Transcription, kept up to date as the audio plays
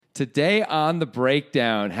Today on the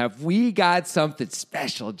breakdown, have we got something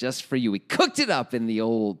special just for you? We cooked it up in the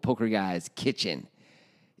old Poker Guys kitchen.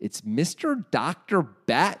 It's Mr. Dr.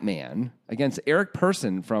 Batman against Eric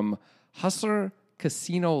Persson from Hustler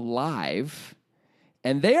Casino Live.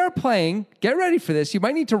 And they are playing, get ready for this. You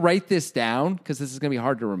might need to write this down because this is going to be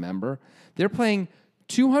hard to remember. They're playing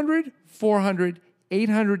 200, 400,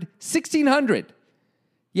 800, 1600.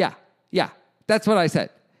 Yeah, that's what I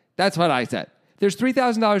said. There's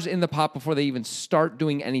 $3,000 in the pot before they even start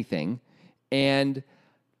doing anything. And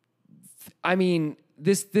I mean,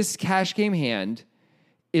 this cash game hand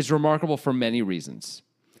is remarkable for many reasons.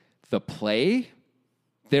 The play,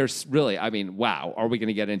 there's really, I mean, wow, are we going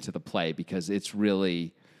to get into the play? Because it's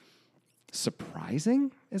really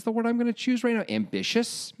surprising is the word I'm going to choose right now.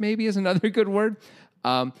 Ambitious, maybe, is another good word.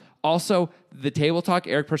 Also, the table talk,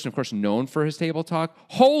 Eric Persson, of course, known for his table talk.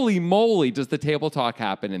 Holy moly, does the table talk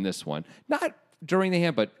happen in this one. Not during the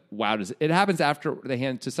hand, but wow, it happens after the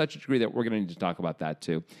hand to such a degree that we're going to need to talk about that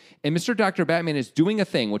too. And Mr. Dr. Batman is doing a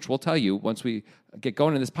thing, which we'll tell you once we get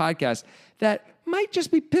going in this podcast, that might just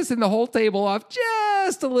be pissing the whole table off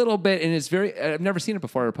just a little bit. And it's I've never seen it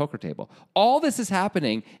before at a poker table. All this is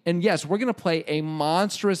happening. And yes, we're going to play a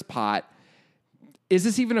monstrous pot. Is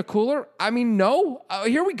this even a cooler? I mean, no.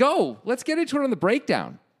 Here we go. Let's get into it on the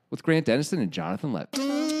breakdown with Grant Dennison and Jonathan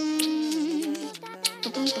Lepp.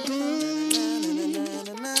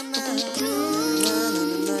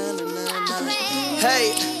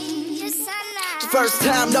 Hey, first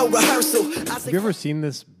time, no rehearsal. Have you ever seen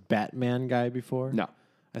this Batman guy before? No.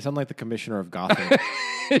 I sound like the commissioner of Gotham.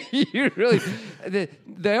 You really,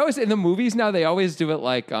 they always, in the movies now, they always do it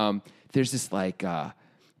like, there's this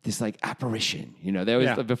apparition, you know, they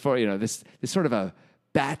always, before, you know, this sort of a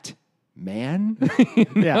Batman,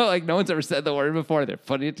 like no one's ever said the word before. They're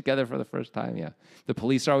putting it together for the first time. Yeah. The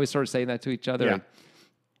police are always sort of saying that to each other. Yeah.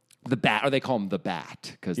 The Bat, or they call him the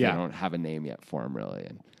Bat because they don't have a name yet for him, really.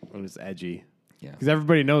 And it was edgy. Yeah. Because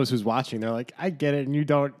everybody knows who's watching. They're like, I get it, and you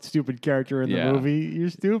don't, stupid character in the movie.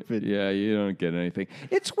 You're stupid. Yeah, you don't get anything.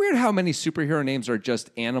 It's weird how many superhero names are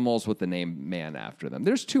just animals with the name man after them.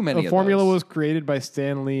 There's too many of those. The formula was created by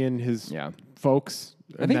Stan Lee and his folks.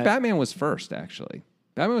 I think Batman was first, actually.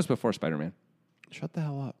 Batman was before Spider-Man. Shut the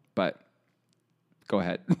hell up. But go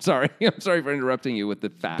ahead. I'm sorry for interrupting you with the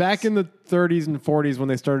facts. Back in the 30s and 40s when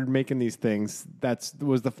they started making these things, that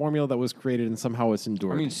was the formula that was created, and somehow it's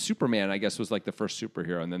endured. I mean, Superman, I guess, was like the first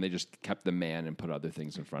superhero, and then they just kept the man and put other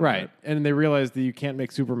things in front of it. Right. And they realized that you can't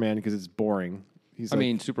make Superman because it's boring. I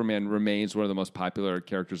mean, Superman remains one of the most popular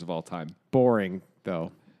characters of all time. Boring,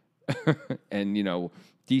 though. And, you know,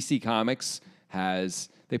 DC Comics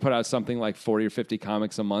they put out something like 40 or 50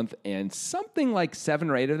 comics a month, and something like 7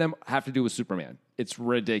 or 8 of them have to do with Superman. It's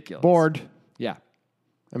ridiculous. Bored. Yeah.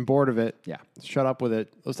 I'm bored of it. Yeah. Shut up with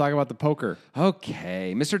it. Let's talk about the poker.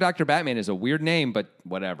 Okay. Mr. Dr. Batman is a weird name, but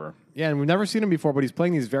whatever. Yeah, and we've never seen him before, but he's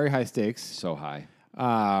playing these very high stakes. So high.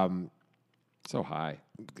 So high.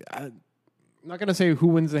 I'm not going to say who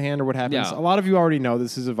wins the hand or what happens. No. A lot of you already know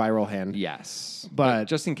this is a viral hand. Yes. But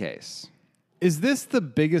just in case. Is this the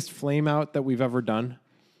biggest flame out that we've ever done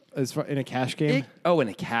as far, in a cash game? In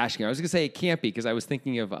a cash game. I was going to say it can't be because I was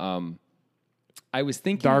thinking of...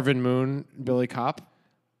 Darvin Moon, Billy Kopp.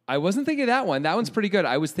 I wasn't thinking of that one. That one's pretty good.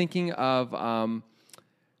 I was thinking of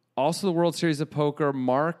also the World Series of Poker,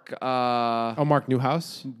 Mark... Mark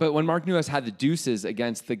Newhouse? But when Mark Newhouse had the deuces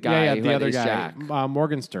against the guy who the had other ace guy. jack.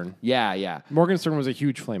 Morgenstern. Yeah. Morgenstern was a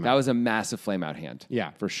huge flame out. That was a massive flame out hand.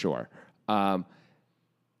 Yeah. For sure.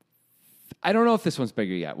 I don't know if this one's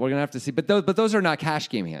bigger yet. We're going to have to see. But those are not cash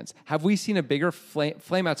game hands. Have we seen a bigger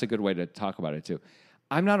flame out's a good way to talk about it, too.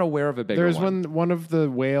 I'm not aware of a bigger one. There's one of the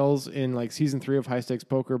whales in like season 3 of High Stakes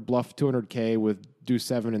Poker bluffed $200K with Deuce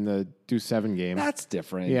 7 in the Deuce 7 game. That's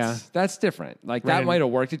different. Yeah. That's different. Like that might have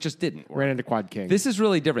worked. It just didn't work. Ran into Quad King. This is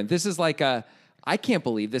really different. This is like I can't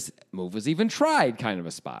believe this move was even tried kind of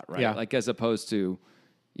a spot, right? Yeah. Like as opposed to,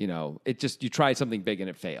 you know, you tried something big and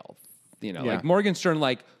it failed. You know, like Morgenstern,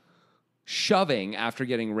 like shoving after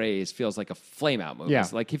getting raised feels like a flame out move. Yeah.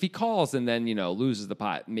 Like if he calls and then, you know, loses the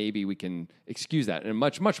pot, maybe we can excuse that. And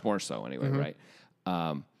much, much more so anyway, right?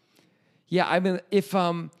 I mean, if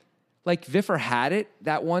like Viffer had it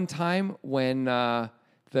that one time when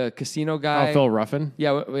the casino guy... Oh, Phil Ruffin?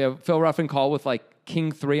 Yeah, we have Phil Ruffin call with like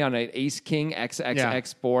King 3 on an Ace King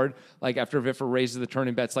XXX board. Like after Viffer raises the turn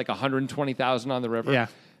and bets like 120,000 on the river. Yeah.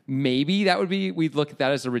 Maybe that would be, we'd look at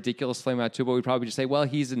that as a ridiculous flame out too, but we'd probably just say, well,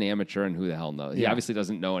 he's an amateur and who the hell knows? He obviously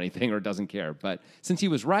doesn't know anything or doesn't care. But since he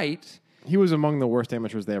was right... He was among the worst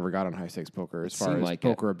amateurs they ever got on High Stakes Poker as far as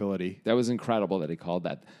poker ability. That was incredible that he called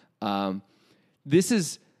that. This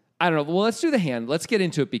is, I don't know. Well, let's do the hand. Let's get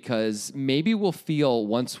into it because maybe we'll feel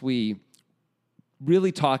once we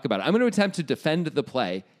really talk about it. I'm going to attempt to defend the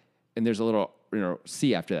play, and there's a little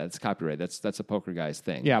C after that. It's copyright. That's a Poker Guys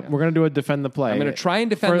thing. Yeah, we're going to do a defend the play. I'm going to try and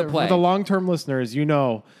defend the play. For the long-term listeners,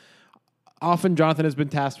 often Jonathan has been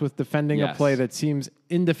tasked with defending a play that seems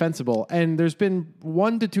indefensible. And there's been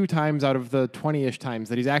 1 to 2 times out of the 20-ish times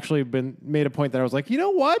that he's actually been made a point that I was like, you know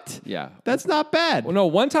what? Yeah. That's not bad. Well, no,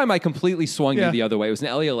 one time I completely swung you the other way. It was an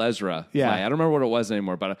Elio Ezra play. I don't remember what it was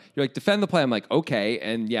anymore, but you're like, defend the play. I'm like, okay.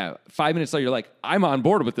 And 5 minutes later, you're like, I'm on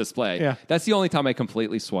board with this play. Yeah. That's the only time I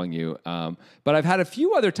completely swung you. But I've had a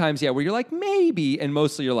few other times, where you're like, maybe, and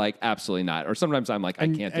mostly you're like, absolutely not. Or sometimes I'm like, I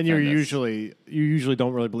can't defend and you usually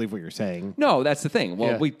don't really believe what you're saying. No, that's the thing.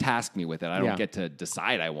 Well, we task me with it. I don't get to decide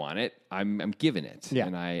I want it. I'm given it. Yeah.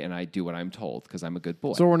 And I do what I'm told because I'm a good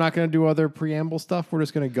boy. So we're not going to do other preamble stuff? We're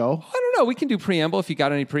just going to go? I don't know. We can do preamble if you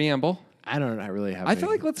got any preamble. I don't really have I feel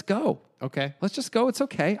like let's go. Okay. Let's just go. It's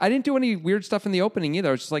okay. I didn't do any weird stuff in the opening either.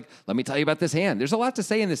 I was just like, let me tell you about this hand. There's a lot to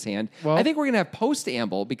say in this hand. Well, I think we're going to have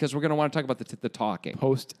post-amble because we're going to want to talk about the talking.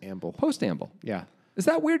 Post-amble. Post-amble. Yeah. Is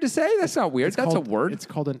that weird to say? That's not weird. That's a word. It's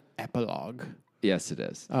called an epilogue. Yes, it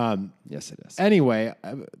is. Yes, it is. Anyway,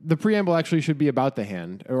 the preamble actually should be about the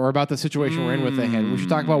hand or about the situation we're in with the hand. We should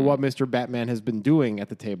talk about what Mr. Batman has been doing at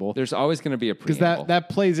the table. There's always going to be a preamble. Because that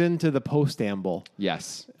plays into the post-amble.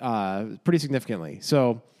 Yes. Pretty significantly.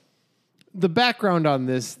 So the background on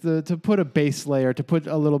this, to put a base layer, to put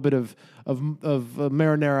a little bit of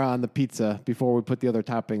marinara on the pizza before we put the other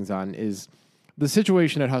toppings on, is the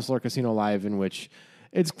situation at Hustler Casino Live in which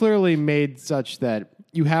it's clearly made such that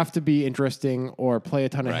you have to be interesting or play a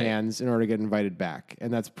ton of hands in order to get invited back.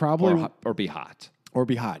 And that's probably... Or be hot. Or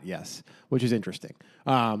be hot, yes, which is interesting.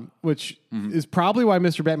 Which is probably why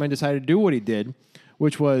Mr. Batman decided to do what he did,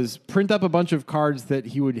 which was print up a bunch of cards that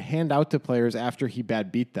he would hand out to players after he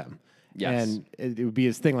bad beat them. Yes. And it would be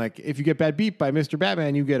his thing. Like, if you get bad beat by Mr.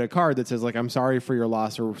 Batman, you get a card that says, like, I'm sorry for your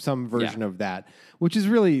loss or some version of that, which is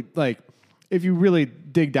really, like, if you really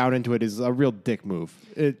dig down into it, is a real dick move.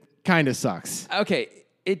 It kind of sucks. Okay,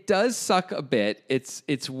 it does suck a bit.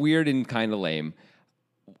 It's weird and kind of lame.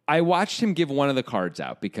 I watched him give one of the cards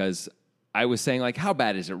out because I was saying, like, how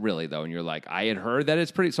bad is it really, though? And you're like, I had heard that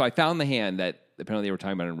it's pretty... So I found the hand that apparently they were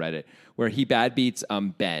talking about on Reddit where he bad beats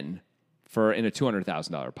Ben in a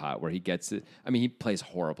 $200,000 pot where he gets it. I mean, he plays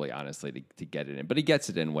horribly, honestly, to get it in, but he gets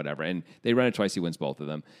it in, whatever. And they run it twice, he wins both of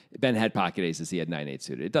them. Ben had pocket aces, he had 9-8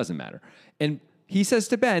 suited. It doesn't matter. And he says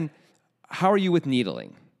to Ben, how are you with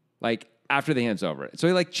needling? Like, after the hand's over. So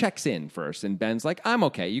he, like, checks in first, and Ben's like, I'm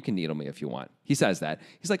okay, you can needle me if you want. He says that.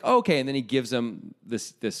 He's like, okay, and then he gives him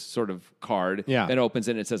this sort of card. Yeah. Ben opens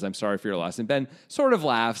it, and it says, I'm sorry for your loss. And Ben sort of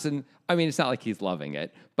laughs, and, I mean, it's not like he's loving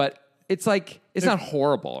it, but... It's like, it's not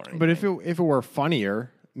horrible or anything. But if it were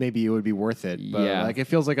funnier, maybe it would be worth it. But like, it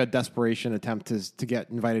feels like a desperation attempt to get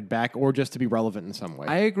invited back or just to be relevant in some way.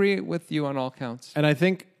 I agree with you on all counts. And I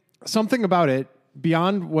think something about it,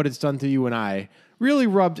 beyond what it's done to you and I, really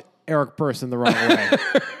rubbed Eric Persson the wrong way.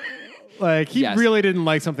 Like, he really didn't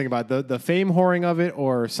like something about the fame whoring of it,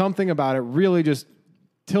 or something about it really just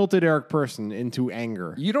tilted Eric Persson into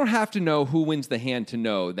anger. You don't have to know who wins the hand to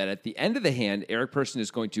know that at the end of the hand, Eric Persson is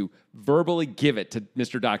going to verbally give it to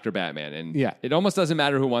Mr. Dr. Batman. And it almost doesn't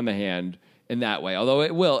matter who won the hand in that way, although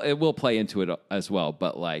it will play into it as well.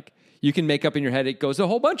 But, like, you can make up in your head, it goes a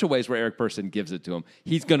whole bunch of ways where Eric Persson gives it to him.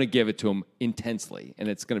 He's going to give it to him intensely, and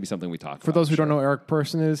it's going to be something we talk about. For those who don't know who Eric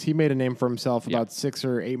Persson is, he made a name for himself about 6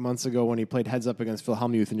 or 8 months ago when he played heads up against Phil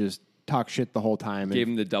Hellmuth and just talk shit the whole time. Gave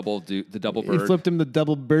him the double bird. He flipped him the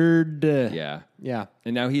double bird. Yeah.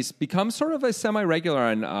 And now he's become sort of a semi-regular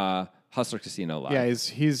on Hustler Casino Live. Yeah,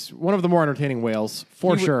 he's one of the more entertaining whales,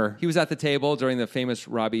 for sure. He was at the table during the famous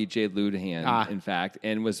Robbie J. Lude hand, in fact,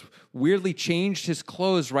 and was weirdly changed his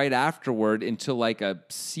clothes right afterward into like a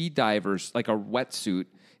sea diver's, like a wetsuit.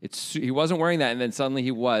 He wasn't wearing that, and then suddenly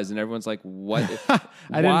he was, and everyone's like, what?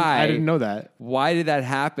 I didn't know that. Why did that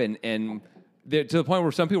happen? And to the point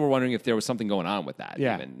where some people were wondering if there was something going on with that.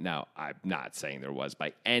 Yeah. Even. Now, I'm not saying there was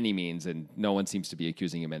by any means, and no one seems to be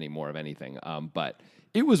accusing him anymore of anything. But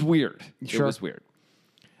it was weird. Sure. It was weird.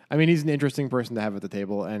 I mean, he's an interesting person to have at the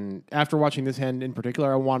table. And after watching this hand in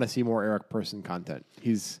particular, I want to see more Eric Persson content.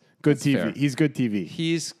 He's good TV. Fair. He's good TV.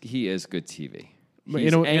 He is good TV.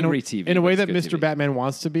 He's angry TV. In a way that Mr. TV. Batman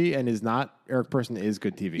wants to be and is not, Eric Persson is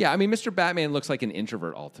good TV. Yeah, I mean, Mr. Batman looks like an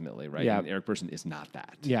introvert ultimately, right? Yeah. And Eric Persson is not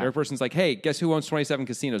that. Yeah. Eric Person's like, hey, guess who owns 27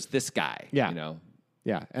 casinos? This guy. Yeah. You know?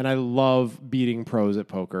 Yeah, and I love beating pros at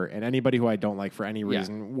poker and anybody who I don't like for any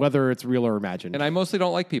reason, whether it's real or imagined. And I mostly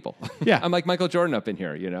don't like people. Yeah. I'm like Michael Jordan up in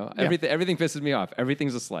here, you know? Everything pisses me off.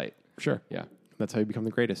 Everything's a slight. Sure. Yeah. That's how you become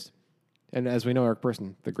the greatest. And as we know, Eric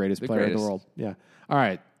Persson, the greatest player in the greatest. world. Yeah. All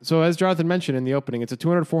right. So as Jonathan mentioned in the opening, it's a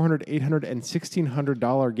 $200, $400, $800, and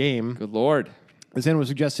 $1,600 game. Good Lord. This hand was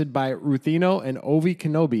suggested by Ruthino and Ovi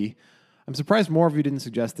Kenobi. I'm surprised more of you didn't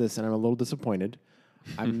suggest this, and I'm a little disappointed.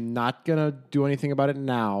 I'm not going to do anything about it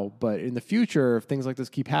now, but in the future, if things like this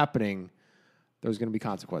keep happening, there's going to be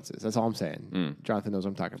consequences. That's all I'm saying. Jonathan knows what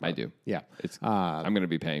I'm talking about. I do. Yeah. I'm going to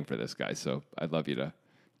be paying for this, guys, so I'd love you to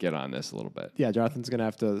get on this a little bit. Yeah, Jonathan's going to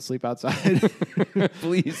have to sleep outside.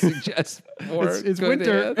 Please suggest more. It's good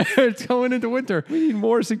winter. hands. It's going into winter. We need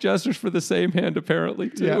more suggestions for the same hand, apparently,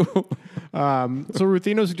 too. Yeah. So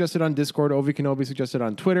Ruthino suggested on Discord. Ovi Kenobi suggested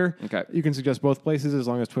on Twitter. Okay. You can suggest both places as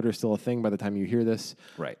long as Twitter is still a thing by the time you hear this.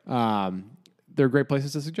 Right. They're great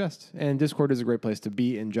places to suggest. And Discord is a great place to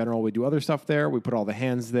be in general. We do other stuff there. We put all the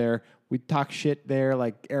hands there. We talk shit there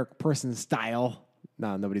like Eric Persson style.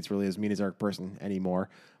 No, nobody's really as mean as Eric Persson anymore.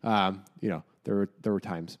 There were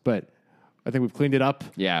times. But I think we've cleaned it up.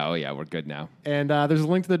 Yeah, oh yeah, we're good now. And there's a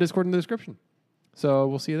link to the Discord in the description. So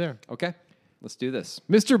we'll see you there. Okay, let's do this.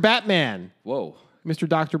 Mr. Batman. Whoa, Mr.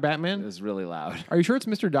 Dr. Batman. it was really loud. Are you sure it's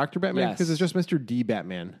Mr. Dr. Batman? Yes. Because it's just Mr. D.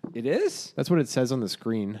 Batman. It is? That's what it says on the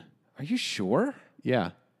screen. Are you sure?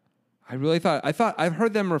 Yeah. I've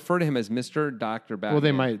heard them refer to him as Mr. Dr. Batman. Well,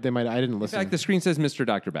 they might. I didn't In listen. fact, the screen says Mr.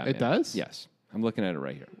 Dr. Batman. It does? Yes. I'm looking at it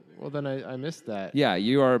right here. Well, then I missed that. Yeah,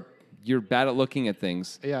 you're bad at looking at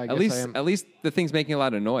things. Yeah, I at guess least I am. At least the thing's making a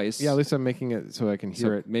lot of noise. Yeah, at least I'm making it so I can hear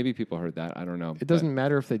So it. maybe people heard that. I don't know. It doesn't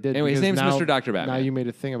matter if they did. Anyway, his because name's now- Mr. Dr. Batman. Now you made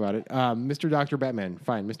a thing about it. Mr. Dr. Batman.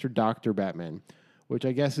 Fine. Mr. Dr. Batman. Which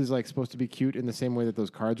I guess is like supposed to be cute in the same way that those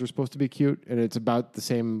cards are supposed to be cute. And it's about the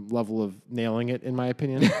same level of nailing it, in my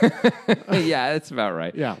opinion. Yeah, that's about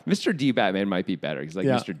right. Yeah. Mr. D Batman might be better. He's like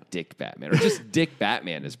Yeah. Mr. Dick Batman. Or just Dick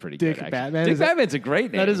Batman is pretty Dick good, actually. Batman? Dick Is that- Batman's a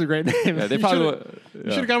great name. That is a great name. Yeah, they You probably should've-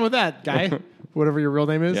 You should have gone with that, guy. Whatever your real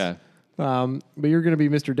name is. Yeah. But you're going to be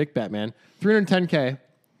Mr. Dick Batman. 310K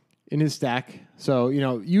in his stack. So,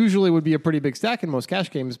 usually would be a pretty big stack in most cash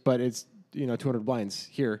games, but it's, 200 blinds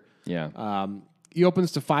here. Yeah. He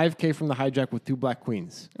opens to 5K from the hijack with 2 black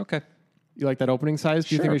queens. Okay. You like that opening size?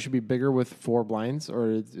 Do you think Sure. it should be bigger with 4 blinds,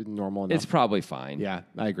 or is it normal enough? It's probably fine. Yeah,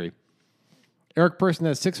 I agree. Eric Persson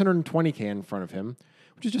has 620K in front of him,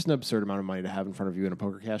 which is just an absurd amount of money to have in front of you in a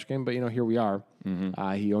poker cash game. But, here we are.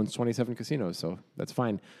 He owns 27 casinos, so that's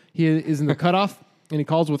fine. He is in the cutoff, and he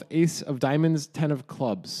calls with ace of diamonds, 10 of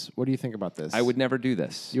clubs. What do you think about this? I would never do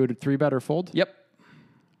this. You would 3-bet or fold? Yep.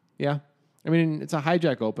 Yeah. I mean, it's a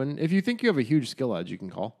hijack open. If you think you have a huge skill edge, you can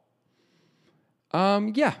call.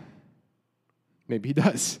 Yeah. Maybe he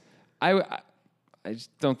does. I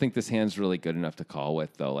just don't think this hand's really good enough to call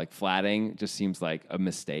with, though. Like, flatting just seems like a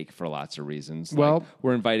mistake for lots of reasons. Well- like,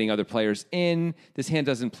 we're inviting other players in. This hand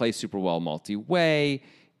doesn't play super well multi-way.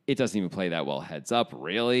 It doesn't even play that well heads up,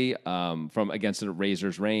 really, from against a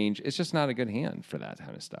razor's range. It's just not a good hand for that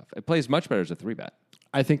kind of stuff. It plays much better as a 3-bet.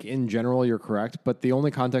 I think in general you're correct, but the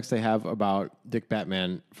only context I have about Dick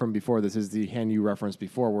Batman from before this is the hand you referenced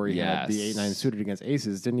before where he had the Yes. 8-9 suited against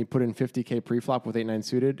aces. Didn't he put in 50K pre-flop with 8-9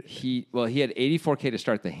 suited? He had 84K to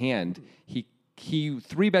start the hand. He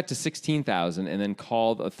 3-bet to 16,000 and then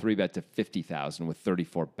called a 3-bet to 50,000 with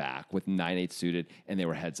 34 back with 9-8 suited, and they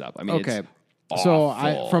were heads up. I mean, Okay. it's So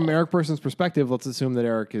awful. from Eric Person's perspective, let's assume that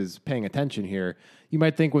Eric is paying attention here. You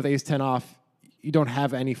might think with ace-10 off, you don't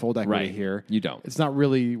have any fold equity Right. here. You don't. It's not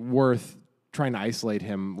really worth trying to isolate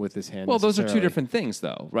him with this hand. Well, those are two necessarily. different things,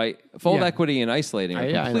 though, right? Fold Yeah. equity and isolating are Yeah,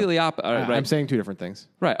 I know. completely opposite. Right? I'm saying two different things.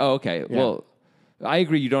 Right. Oh, okay. Well, I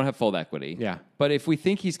agree. You don't have fold equity. Yeah. But if we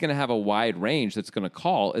think he's going to have a wide range that's going to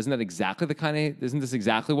call, isn't this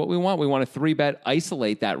exactly what we want? We want to 3-bet,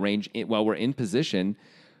 isolate that range while we're in position,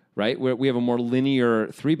 right? We have a more linear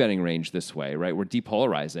 3-betting range this way, right? We're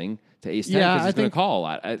depolarizing to ace 10 Yeah, because I he's going think to call a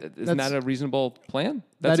lot. Isn't that a reasonable plan?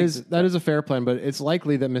 That is a fair plan, but it's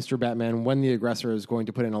likely that Mr. Batman, when the aggressor is going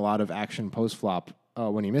to put in a lot of action post flop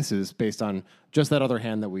when he misses, based on just that other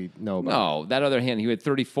hand that we know about. No, that other hand, he had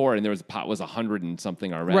 34 and the pot was 100 and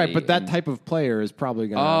something already. Right, but that and- type of player is probably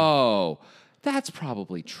going to... Oh, that's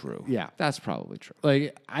probably true. Yeah. That's probably true.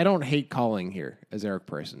 Like, I don't hate calling here as Eric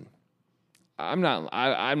Persson. I'm not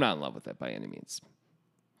in love with it by any means.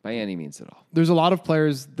 By any means at all. There's a lot of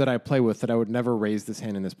players that I play with that I would never raise this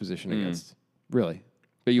hand in this position against. Really.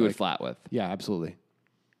 But you would flat with. Yeah, absolutely.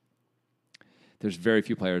 There's very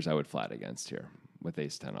few players I would flat against here with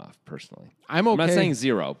ace 10 off, personally. I'm okay. I'm not saying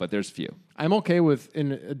zero, but there's few. I'm okay with,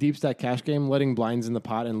 in a deep stack cash game, letting blinds in the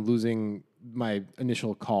pot and losing my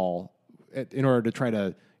initial call in order to try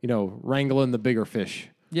to, wrangle in the bigger fish.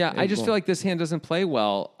 Yeah, I just feel like this hand doesn't play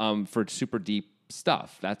well for super deep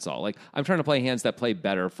stuff. That's all. Like I'm trying to play hands that play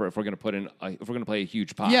better for if we're going to play a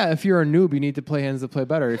huge pot. Yeah, if you're a noob, you need to play hands that play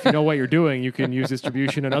better. If you know what you're doing, you can use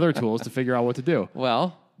distribution and other tools to figure out what to do.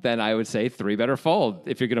 Well, then I would say 3 better fold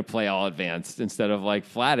if you're going to play all advanced instead of like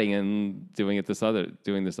flatting and doing this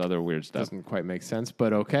other weird stuff. Doesn't quite make sense,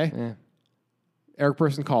 but okay. Yeah. Eric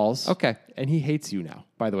Persson calls. Okay. And he hates you now,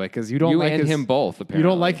 by the way, because you don't like him both, apparently. You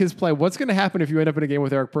don't like his play. What's going to happen if you end up in a game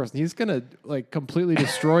with Eric Persson? He's going to like completely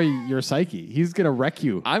destroy your psyche. He's going to wreck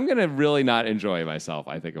you. I'm going to really not enjoy myself,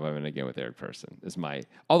 I think, if I'm in a game with Eric Persson.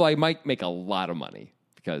 Although I might make a lot of money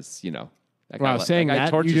because, that guy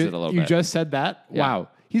tortures it a little bit. You just said that? Yeah. Wow.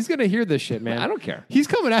 He's going to hear this shit, man. I don't care. He's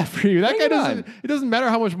coming after you. That guy doesn't. It doesn't matter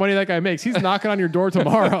how much money that guy makes. He's knocking on your door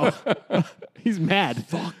tomorrow. He's mad.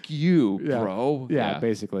 Fuck you, bro. Yeah,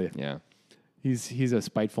 basically. Yeah. He's a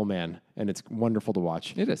spiteful man, and it's wonderful to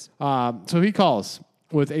watch. It is. So he calls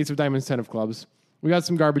with ace of diamonds, 10 of clubs. We got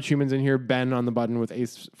some garbage humans in here. Ben on the button with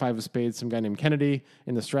ace 5 of spades. Some guy named Kennedy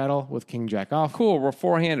in the straddle with king jack off. Cool. We're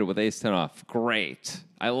 4-handed with ace 10 off. Great.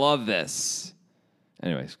 I love this.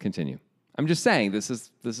 Anyways, continue. I'm just saying this is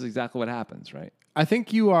exactly what happens, right? I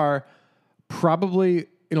think you are probably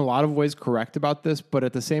in a lot of ways correct about this, but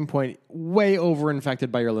at the same point, way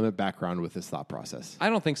over-infected by your limit background with this thought process. I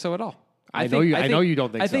don't think so at all. I know you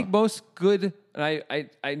don't think so. I think most good, and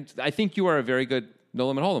I think you are a very good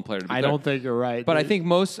no-limit hold'em player. I don't think you're right. But I think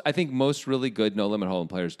most really good no-limit hold'em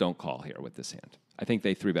players don't call here with this hand. I think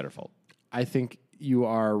they 3 better fold. I think you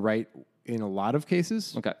are right in a lot of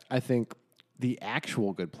cases. Okay. I think the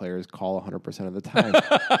actual good players call 100% of the time.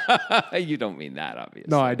 You don't mean that,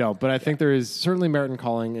 obviously. No, I don't. But I think there is certainly merit in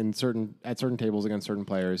calling at certain tables against certain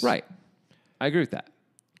players. Right. I agree with that.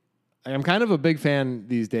 I'm kind of a big fan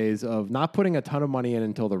these days of not putting a ton of money in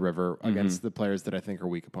until the river against the players that I think are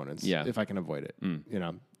weak opponents. Yeah. If I can avoid it,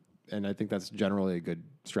 and I think that's generally a good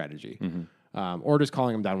strategy. Or just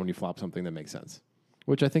calling them down when you flop something that makes sense,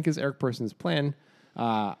 which I think is Eric Persson's plan.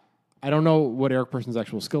 I don't know what Eric Persson's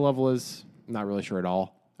actual skill level is. Not really sure at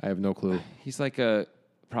all. I have no clue. He's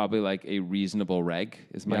probably like a reasonable reg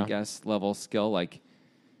is my guess level skill. Like,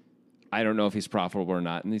 I don't know if he's profitable or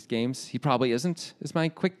not in these games. He probably isn't. Is my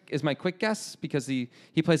quick guess because he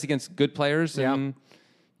plays against good players and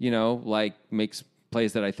makes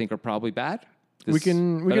plays that I think are probably bad. We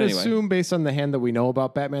can assume based on the hand that we know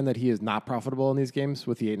about Batman that he is not profitable in these games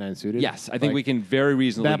with the 8-9 suited. Yes, I think we can very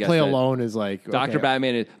reasonably guess that play alone is like Dr.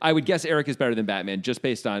 Batman. I would guess Eric is better than Batman just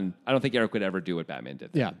based on. I don't think Eric would ever do what Batman did.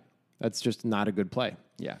 Yeah, that's just not a good play.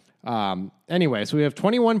 Yeah. Anyway, so we have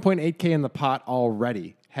 21.8K in the pot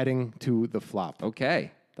already, heading to the flop. Okay.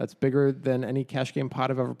 That's bigger than any cash game pot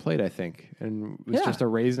I've ever played, I think, and it was just a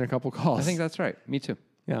raise and a couple calls. I think that's right. Me too.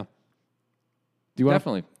 Yeah.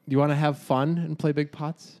 Definitely. Do you want to have fun and play big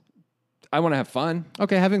pots? I want to have fun.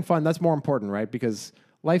 Okay, having fun, that's more important, right? Because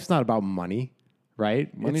life's not about money,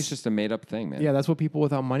 right? Money's just a made-up thing, man. Yeah, that's what people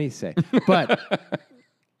without money say. But,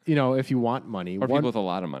 if you want money... Or people with a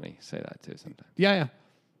lot of money say that, too, sometimes. Yeah.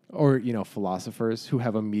 Or, philosophers who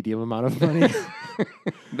have a medium amount of money.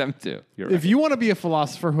 Them, too. You're right. If you want to be a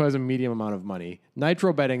philosopher who has a medium amount of money,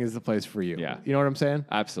 nitro betting is the place for you. Yeah. You know what I'm saying?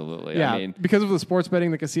 Absolutely. Yeah, I mean, because of the sports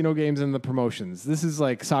betting, the casino games, and the promotions. This is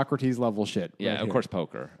like Socrates level shit. Yeah, right of here. course,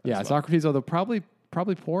 poker. Yeah, well. Socrates, although probably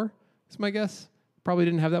poor, is my guess. Probably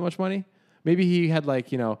didn't have that much money. Maybe he had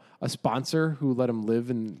a sponsor who let him live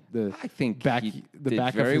in the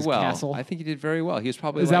back of his castle. I think he did very well. He was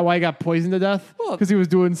probably that why he got poisoned to death? Because he was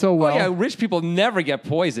doing so well. Oh yeah, rich people never get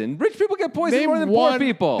poisoned. Rich people get poisoned more than poor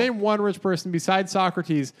people. Name one rich person besides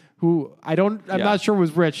Socrates who I'm not sure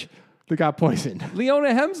was rich that got poisoned.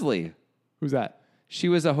 Leona Hemsley. Who's that? She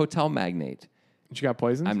was a hotel magnate. She got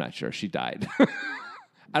poisoned? I'm not sure. She died.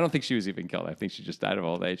 I don't think she was even killed. I think she just died of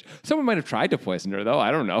old age. Someone might have tried to poison her, though.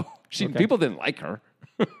 I don't know. People didn't like her.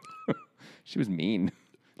 She was mean.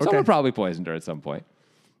 Someone probably poisoned her at some point.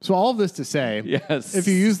 So all of this to say, yes, if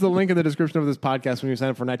you use the link in the description of this podcast when you sign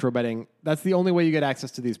up for Nitro Betting, that's the only way you get access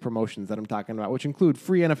to these promotions that I'm talking about, which include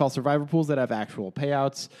free NFL Survivor pools that have actual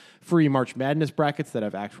payouts, free March Madness brackets that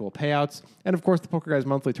have actual payouts, and of course the Poker Guys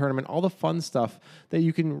monthly tournament, all the fun stuff that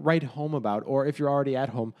you can write home about, or if you're already at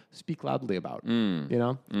home, speak loudly about.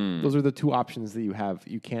 Those are the two options that you have.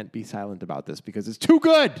 You can't be silent about this because it's too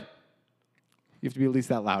good. You have to be at least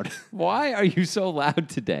that loud. Why are you so loud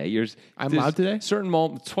today? I'm loud today? Certain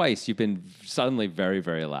moments, twice, you've been suddenly very,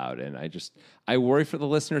 very loud. And I worry for the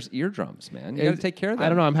listeners' eardrums, man. You got to take care of that. I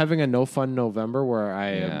don't know. I'm having a no-fun November where I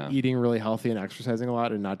am eating really healthy and exercising a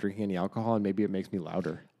lot and not drinking any alcohol, and maybe it makes me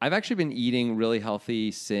louder. I've actually been eating really healthy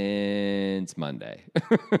since Monday.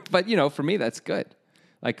 But, for me, that's good.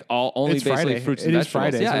 Like only It's basically Friday. fruits It and is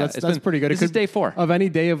vegetables. Friday, Yeah, so that's pretty good. This is day 4 of any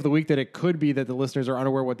day of the week that it could be that the listeners are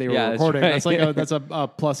unaware what they were Yeah, that's recording. right. That's like that's a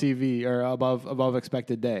plus EV or above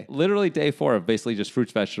expected day. Literally day 4 of basically just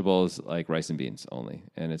fruits, vegetables, like rice and beans only,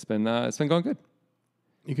 and it's been going good.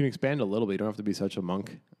 You can expand a little bit. You don't have to be such a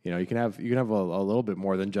monk. You know, you can have a little bit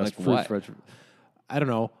more than just Like fruits. what? I don't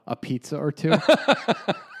know, a pizza or two.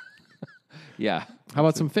 Yeah. How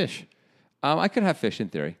about some fish? I could have fish in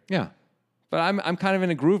theory, Yeah. but I'm kind of in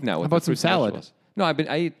a groove now with about the some fruits and salad? vegetables. No,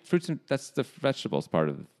 I eat fruits and that's the vegetables part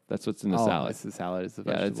of it. That's what's in the salad. It's the salad. It's the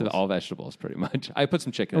Yeah, vegetables. it's all vegetables pretty much. I put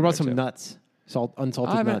some chicken. What in about there some too. nuts?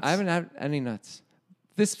 Unsalted I nuts. haven't had any nuts.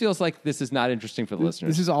 This feels like this is not interesting for the listeners.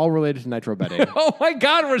 This is all related to nitro betting. Oh my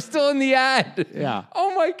God, we're still in the ad. Yeah.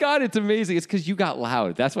 Oh my God, it's amazing. It's because you got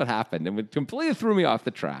loud. That's what happened. And it completely threw me off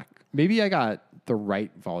the track. Maybe I got the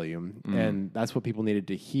right volume, and that's what people needed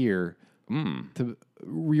to hear to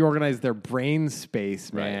reorganize their brain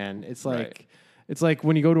space, man. It's like Right. it's like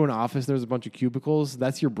when you go to an office, there's a bunch of cubicles.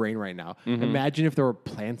 That's your brain right now. Imagine if there were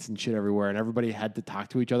plants and shit everywhere, and everybody had to talk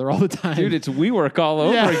to each other all the time. Dude, it's WeWork all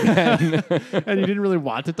over again. And you didn't really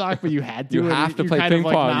want to talk, but you had to. You and have to you're play kind of ping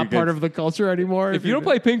like pong not part against- of the culture anymore. If you don't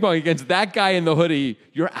play ping pong against that guy in the hoodie,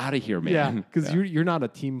 you're out of here, man. yeah, because you're not a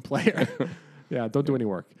team player. Yeah, don't do any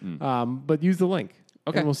work. But use the link.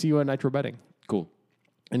 Okay. And we'll see you at Nitro Betting. Cool.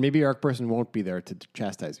 And maybe Eric Persson won't be there to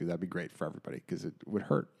chastise you. That'd be great for everybody because it would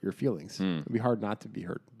hurt your feelings. It'd be hard not to be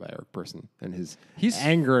hurt by Eric Persson and his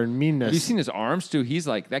anger and meanness. Have you seen his arms, too? He's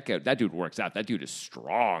like, that dude works out. That dude is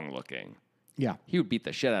strong looking. Yeah. He would beat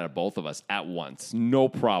the shit out of both of us at once. No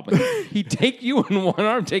problem. He'd take you in one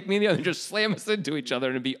arm, take me in the other, and just slam us into each other,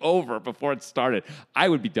 and it'd be over before it started. I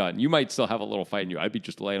would be done. You might still have a little fight in you. I'd be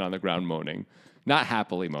just laying on the ground moaning. Not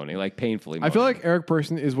happily moaning, like painfully moaning. I feel like Eric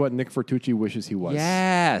Persson is what Nick Fertucci wishes he was.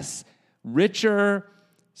 Yes. Richer,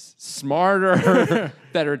 smarter,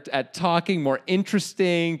 better at talking, more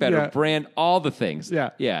interesting, better Yeah. brand, all the things. Yeah.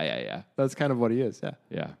 Yeah. That's kind of what he is. Yeah.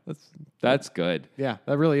 Yeah. That's good. Yeah,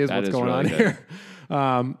 that really is That what's is going really on good.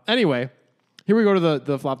 here. Anyway, here we go to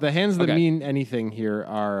the flop. The hands that Okay. mean anything here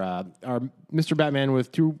are Mr. Batman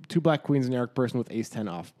with two black queens and Eric Persson with ace 10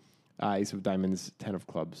 off. Ace of diamonds, 10 of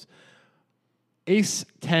clubs. Ace,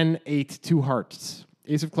 10, 8, 2 hearts.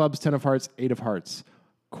 Ace of clubs, 10 of hearts, 8 of hearts.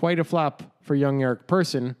 Quite a flop for young Eric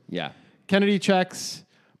Persson. Yeah. Kennedy checks.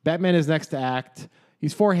 Batman is next to act.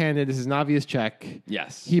 He's four-handed. This is an obvious check.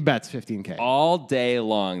 Yes. He bets 15K. All day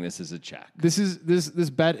long, this is a check. This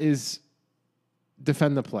bet is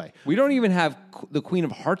defend the play. We don't even have the Queen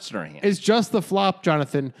of Hearts in our hand. It's just the flop,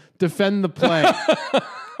 Jonathan. Defend the play.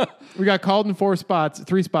 We got called in 3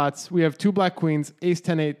 spots. We have 2 black queens, ace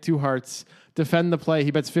 10, 8, 2 hearts. Defend the play.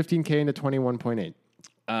 He bets 15K into 21.8.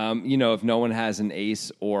 If no one has an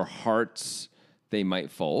ace or hearts, they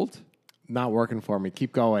might fold. Not working for me.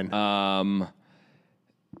 Keep going.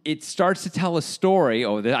 It starts to tell a story.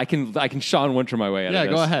 Oh, I can Sean Winter my way out of this.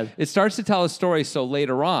 Yeah, go ahead. It starts to tell a story. So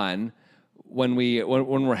later on, when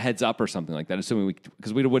we're heads up or something like that, assuming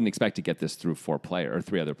because we wouldn't expect to get this through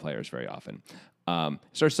 3 other players very often.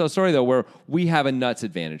 Starts to tell a story though where we have a nuts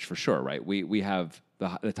advantage for sure, right? We have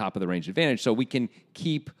the top of the range advantage, so we can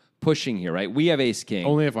keep pushing here, right? We have ace king.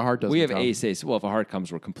 Only if a heart doesn't We have come. ace. Well, if a heart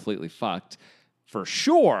comes, we're completely fucked for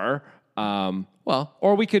sure.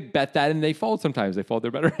 Or we could bet that and they fold sometimes. They fold their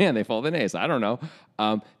better hand. They fold an ace. I don't know.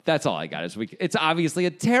 That's all I got. It's obviously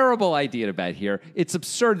a terrible idea to bet here. It's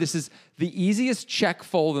absurd. This is the easiest check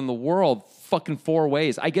fold in the world, fucking 4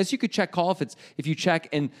 ways. I guess you could check call if you check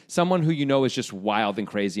and someone who you know is just wild and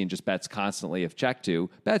crazy and just bets constantly if check to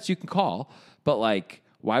bets, you can call. But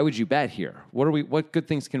why would you bet here? What good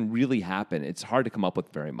things can really happen? It's hard to come up with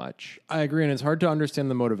very much. I agree, and it's hard to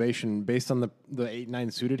understand the motivation based on the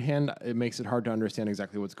 8-9 suited hand. It makes it hard to understand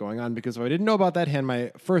exactly what's going on because if I didn't know about that hand,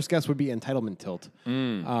 my first guess would be entitlement tilt.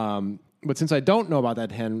 But since I don't know about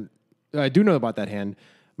that hand, I do know about that hand.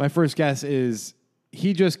 My first guess is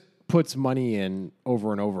he just puts money in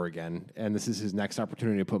over and over again, and this is his next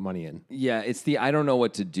opportunity to put money in. Yeah, it's the I don't know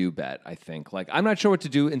what to do bet, I think. I'm not sure what to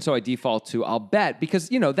do, and so I default to I'll bet because,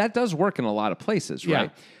 that does work in a lot of places, right?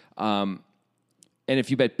 Yeah. And if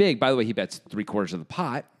you bet big, by the way, he bets 3/4 of the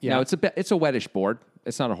pot. Yeah. Now, it's a wettish board.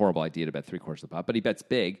 It's not a horrible idea to bet 3/4 of the pot, but he bets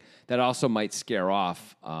big. That also might scare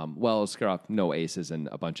off, it'll scare off no aces and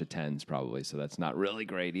a bunch of tens probably, so that's not really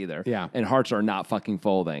great either. Yeah. And hearts are not fucking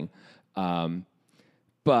folding.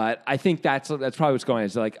 But I think that's probably what's going on.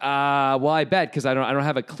 It's I bet because I don't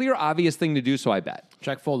have a clear, obvious thing to do, so I bet.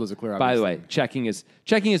 Check fold is a clear. By the obvious way, thing.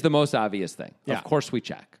 checking is the most obvious thing. Yeah. Of course we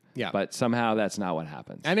check. Yeah. But somehow that's not what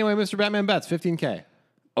happens. Anyway, Mr. Batman bets 15K.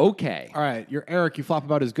 Okay. All right, you're Eric. You flop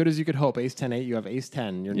about as good as you could hope. Ace 10, 8. You have ace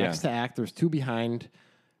 10. You're Yeah. next to act. There's 2 behind.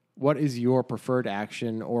 what is your preferred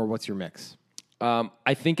action or what's your mix?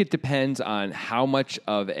 I think it depends on how much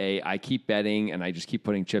of I keep betting and I just keep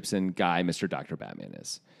putting chips in guy Mr. Dr. Batman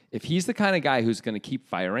is. If he's the kind of guy who's going to keep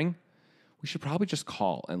firing, we should probably just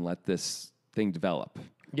call and let this thing develop.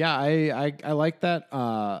 Yeah, I like that.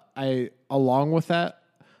 Along with that,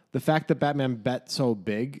 the fact that Batman bet so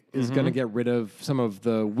big is going to get rid of some of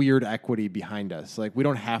the weird equity behind us. Like, we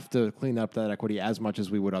don't have to clean up that equity as much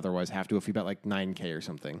as we would otherwise have to if we bet like 9K or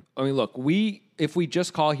something. I mean, look, if we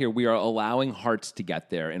just call here, we are allowing hearts to get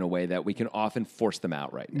there in a way that we can often force them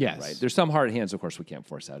out right now. Yes. Right? There's some hard hands, of course, we can't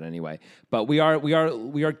force out anyway. But we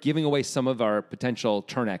are giving away some of our potential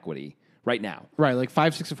turn equity right now. Right, like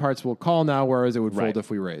 5-6 of hearts will call now, whereas it would fold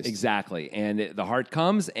if we raised. Exactly. And the heart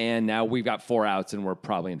comes, and now we've got 4 outs, and we're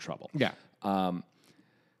probably in trouble. Yeah.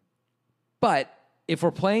 But if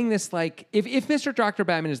we're playing this like, if Mr. Dr.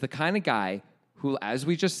 Batman is the kind of guy who, as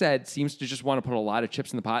we just said, seems to just want to put a lot of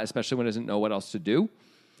chips in the pot, especially when he doesn't know what else to do,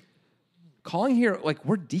 calling here, like,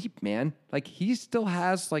 we're deep, man. Like, he still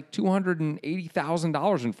has like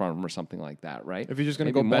 $280,000 in front of him or something like that, right? If you're just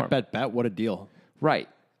going to go bet, what a deal. Right.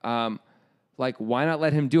 Like, why not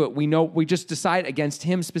let him do it? We just decide against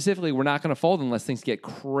him specifically, we're not going to fold unless things get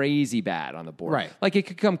crazy bad on the board. Right. Like, it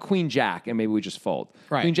could come Queen Jack, and maybe we just fold.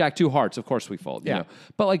 Right. Queen Jack, 2 hearts, of course we fold. Yeah. You know?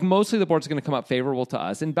 But, like, mostly the board's going to come up favorable to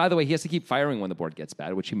us. And by the way, he has to keep firing when the board gets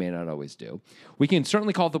bad, which he may not always do. We can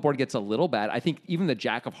certainly call if the board gets a little bad. I think even the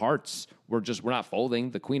Jack of Hearts, we're not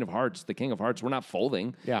folding. The Queen of Hearts, the King of Hearts, we're not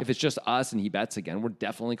folding. Yeah. If it's just us and he bets again, we're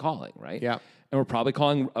definitely calling, right? Yeah. And we're probably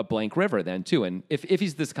calling a blank river then, too. And if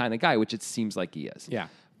he's this kind of guy, which it seems like he is. Yeah.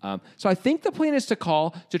 So I think the plan is to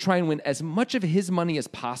call to try and win as much of his money as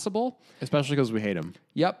possible. Especially because we hate him.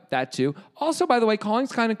 Yep, that too. Also, by the way,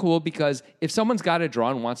 calling's kind of cool because if someone's got a draw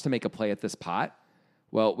and wants to make a play at this pot,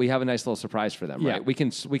 well, we have a nice little surprise for them, right? We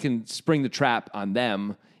can spring the trap on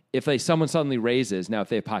them if someone suddenly raises. Now, if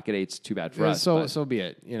they have pocket eights, too bad for us. So be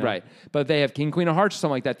it. You know? Right. But if they have king, queen of hearts or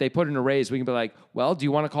something like that, they put in a raise. We can be like, well, do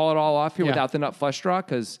you want to call it all off here without the nut flush draw?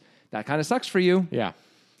 Because that kind of sucks for you. Yeah.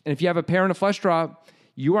 And if you have a pair and a flush draw,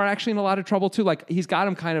 you are actually in a lot of trouble too. Like, he's got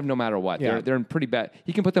them kind of no matter what. Yeah. They're in pretty bad.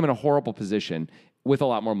 He can put them in a horrible position with a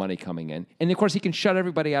lot more money coming in. And of course, he can shut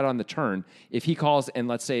everybody out on the turn if he calls and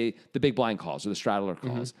let's say the big blind calls or the straddler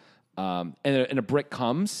calls. And a brick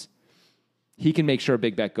comes, he can make sure a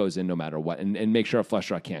big bet goes in no matter what and make sure a flush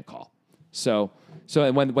draw can't call. So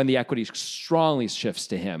when the equity strongly shifts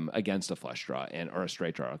to him against a flush draw or a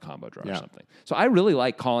straight draw or a combo draw or something. So I really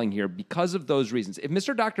like calling here because of those reasons. If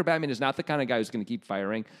Mr. Dr. Batman is not the kind of guy who's going to keep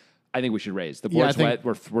firing, I think we should raise. The board's wet.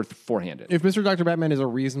 We're four-handed. If Mr. Dr. Batman is a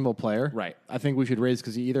reasonable player, right, I think we should raise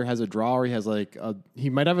because he either has a draw or he has he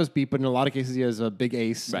might have us beat, but in a lot of cases he has a big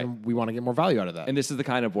ace, and we want to get more value out of that. And this is the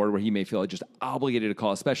kind of board where he may feel just obligated to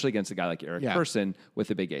call, especially against a guy like Eric Persson with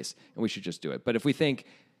a big ace, and we should just do it. But if we think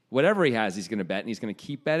whatever he has, he's going to bet, and he's going to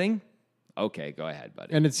keep betting, okay, go ahead,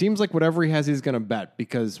 buddy. And it seems like whatever he has, he's going to bet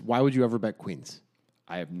because why would you ever bet queens?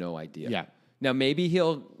 I have no idea. Yeah. Now maybe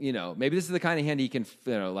maybe this is the kind of hand he can,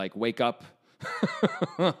 like wake up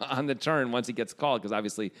on the turn once he gets called, because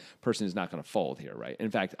obviously Persson is not going to fold here, right?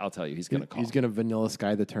 In fact, I'll tell you, he's going to call. He's going to vanilla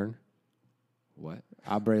sky the turn. What?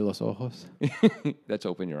 Abre los ojos. That's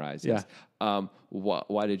open your eyes. Yeah. Yes.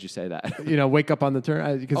 Why did you say that? Wake up on the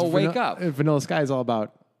turn. Wake up. Vanilla sky is all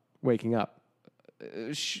about waking up.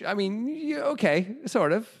 Okay,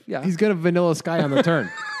 sort of. Yeah. He's going to vanilla sky on the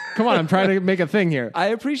turn. Come on, I'm trying to make a thing here. I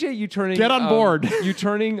appreciate you turning... Get on board. You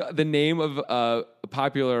turning the name of a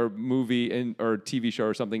popular movie or TV show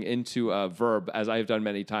or something into a verb, as I have done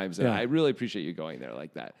many times. And I really appreciate you going there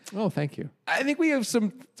like that. Oh, thank you. I think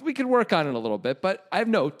we could work on it a little bit, but I have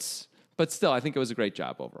notes. But still, I think it was a great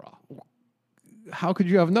job overall. How could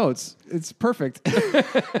you have notes? It's perfect.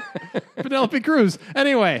 Penelope Cruz.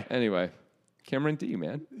 Anyway. Cameron D,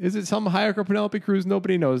 man. Is it Selma Hayek or Penelope Cruz?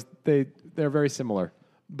 Nobody knows. They're very similar.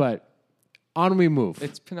 But on we move.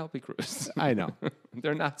 It's Penelope Cruz. I know.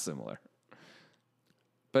 They're not similar.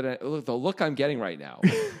 But the look I'm getting right now,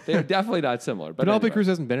 they're definitely not similar. But Penelope Cruz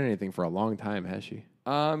hasn't been in anything for a long time, has she?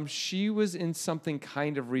 She was in something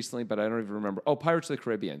kind of recently, but I don't even remember. Oh, Pirates of the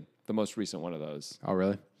Caribbean, the most recent one of those. Oh,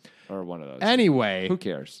 really? Or one of those. Anyway. Who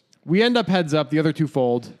cares? We end up heads up. The other two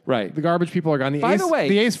fold. Right. The garbage people are gone. By the way,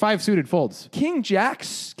 the ace 5 suited folds. King Jack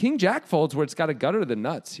folds where it's got a gutter to the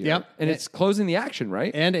nuts here. Yep. And it's closing the action,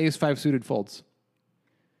 right? And ace 5 suited folds.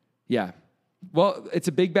 Yeah. Well, it's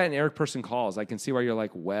a big bet and Eric Persson calls. I can see why you're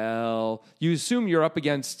like, well, you assume you're up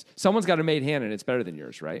against someone's got a made hand and it's better than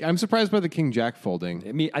yours, right? I'm surprised by the King Jack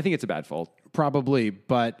folding. I think it's a bad fold. Probably,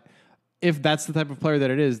 but if that's the type of player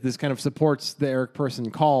that it is, this kind of supports the Eric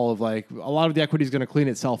Persson call of like a lot of the equity is going to clean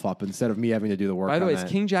itself up instead of me having to do the work. By the way, that.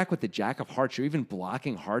 it's King Jack with the Jack of Hearts. You're even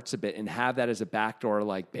blocking hearts a bit and have that as a backdoor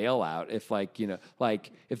like bailout. If like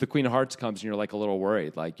if the Queen of Hearts comes and you're like a little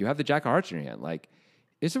worried, like you have the Jack of Hearts in your hand, like.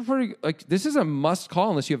 It's a pretty this is a must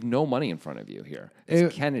call unless you have no money in front of you here.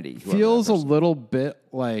 It's Kennedy. Feels a little bit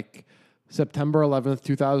like September 11th,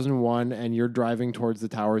 2001, and you're driving towards the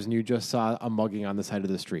towers and you just saw a mugging on the side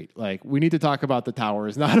of the street. Like, we need to talk about the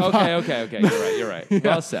towers, not about... Okay. You're right. Yeah.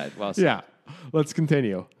 Well said. Yeah. Let's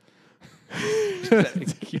continue.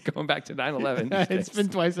 Keep going back to 9/11. It's been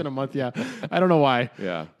twice in a month, yeah. I don't know why.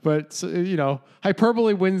 Yeah. But,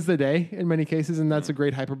 hyperbole wins the day in many cases, and that's a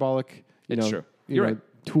great hyperbolic, It's true. You're right.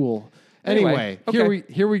 tool. Anyway, okay.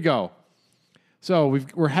 here we go. So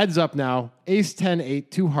we're heads up now. Ace 10,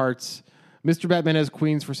 8, 2 hearts. Mr. Batman has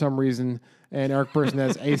queens for some reason, and Eric Persson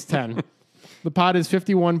has ace 10. The pot is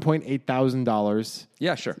 $51,800.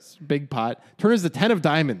 Yeah, sure. It's a big pot. Turn is the 10 of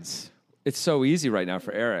diamonds. It's so easy right now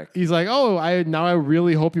for Eric. He's like, I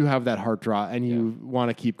really hope you have that heart draw, and you want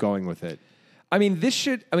to keep going with it. Look,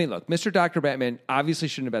 Mr. Dr. Batman obviously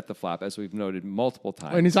shouldn't have bet the flop, as we've noted multiple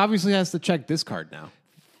times. And he obviously has to check this card now.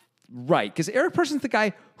 Right, because Eric Person's the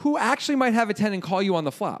guy who actually might have a 10 and call you on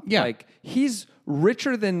the flop. Yeah. Like, he's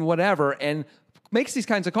richer than whatever and makes these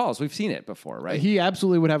kinds of calls. We've seen it before, right? He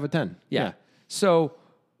absolutely would have a 10. Yeah. So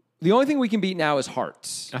the only thing we can beat now is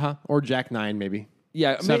hearts. Or Jack 9, maybe.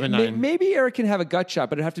 Yeah. 7-9. Maybe Eric can have a gut shot,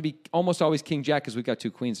 but it'd have to be almost always King Jack because we've got 2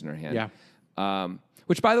 queens in our hand. Yeah.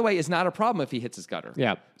 Which, by the way, is not a problem if he hits his gutter.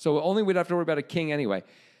 Yeah. So only we'd have to worry about a king anyway.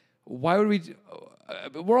 Why would we...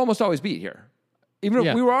 we're almost always beat here. Even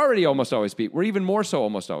if we were already almost always beat, we're even more so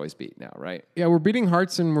almost always beat now, right? Yeah, we're beating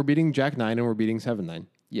hearts and we're beating Jack 9 and we're beating 7-9.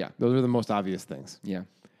 Yeah. Those are the most obvious things. Yeah.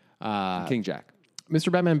 King Jack.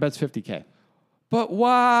 Mr. Batman bets 50K. But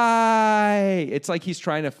why? It's like he's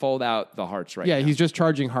trying to fold out the hearts right now. Yeah, he's just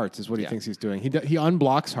charging hearts is what he thinks he's doing. He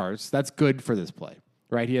unblocks hearts. That's good for this play,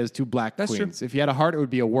 right? He has 2 black queens. True. If he had a heart, it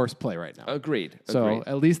would be a worse play right now. Agreed. So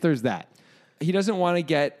at least there's that. He doesn't want to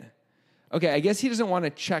get... Okay, I guess he doesn't want to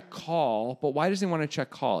check call, but why does he want to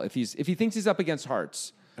check call? If he thinks he's up against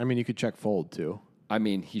hearts... I mean, you could check fold, too. I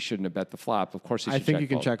mean, he shouldn't have bet the flop. Of course he should check I think you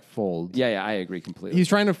can fold. check fold. Yeah, I agree completely. He's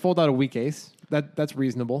trying to fold out a weak ace. That's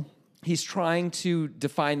reasonable. He's trying to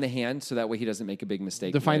define the hand so that way he doesn't make a big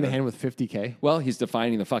mistake. Define the hand with 50K. Well, he's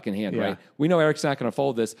defining the fucking hand, Yeah. right? We know Eric's not going to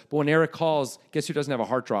fold this, but when Eric calls, guess who doesn't have a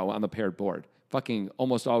heart draw on the paired board? Fucking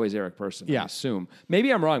almost always Eric Persson, I assume.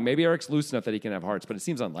 Maybe I'm wrong. Maybe Eric's loose enough that he can have hearts, but it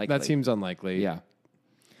seems unlikely. That seems unlikely. Yeah.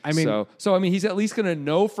 I mean, so he's at least going to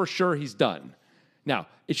know for sure he's done. Now,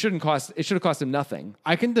 it should have cost him nothing.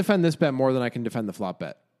 I can defend this bet more than I can defend the flop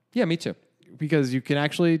bet. Yeah, me too. Because you can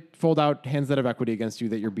actually fold out hands that have equity against you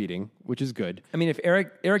that you're beating, which is good. I mean, if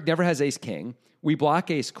Eric never has ace king, we block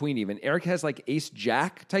ace queen even. Eric has like ace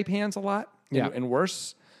jack type hands a lot and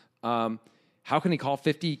worse. How can he call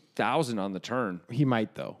 50,000 on the turn? He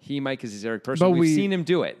might, though. He might because he's Eric Persson. We've seen him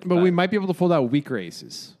do it. But we might be able to fold out weaker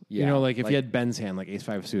aces. Yeah, you know, like if he had Ben's hand, like ace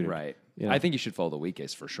 5 suited. Right. You know? I think he should fold the weak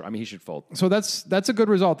ace for sure. I mean, he should fold. So that's a good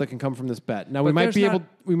result that can come from this bet. Now we might be able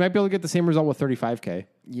to get the same result with 35K.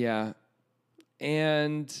 Yeah.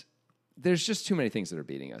 And there's just too many things that are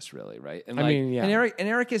beating us, really, right? And and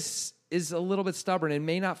Eric is a little bit stubborn and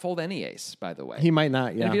may not fold any ace, by the way. He might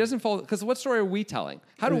not, yeah. And if he doesn't fold, because what story are we telling?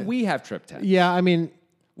 How do we have trip 10? Yeah, I mean...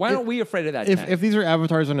 Why aren't we afraid of that 10? If these are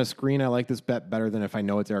avatars on a screen, I like this bet better than if I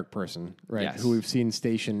know it's Eric Persson, right? Yes. Who we've seen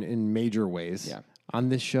station in major ways on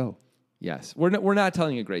this show. Yes. We're not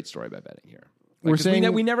telling a great story by betting here. We're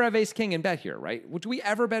saying... We never have ace king in bet here, right? Do we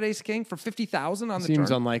ever bet ace king for 50,000 on the turn?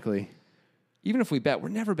 Seems unlikely. Even if we bet, we're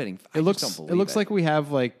never betting. It looks like we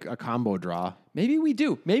have like a combo draw. Maybe we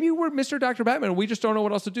do. Maybe we're Mr. Dr. Batman and we just don't know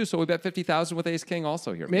what else to do, so we bet 50,000 with ace king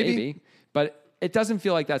also here. Maybe. But it doesn't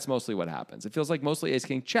feel like that's mostly what happens. It feels like mostly ace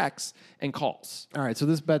king checks and calls. All right, so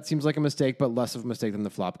this bet seems like a mistake, but less of a mistake than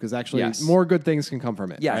the flop because actually more good things can come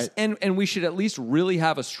from it. Yes, right? and we should at least really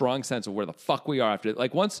have a strong sense of where the fuck we are after it.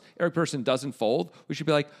 Like once Eric Persson doesn't fold, we should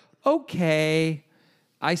be like, okay,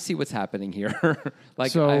 I see what's happening here.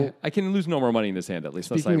 Like so, I can lose no more money in this hand at least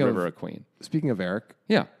unless I river a queen. Speaking of Eric,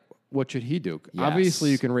 what should he do? Yes.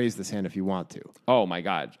 Obviously, you can raise this hand if you want to. Oh, my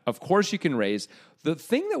God. Of course you can raise. The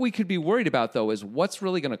thing that we could be worried about, though, is what's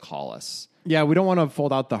really going to call us. Yeah, we don't want to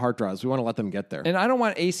fold out the heart draws. We want to let them get there. And I don't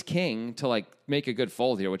want ace-king to, like, make a good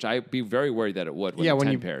fold here, which I'd be very worried that it would when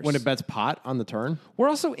when it bets pot on the turn. We're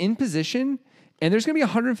also in position, and there's going to be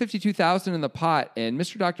 152,000 in the pot, and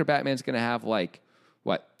Mr. Dr. Batman's going to have, like,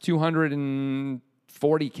 what,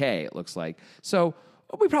 240K, it looks like. So...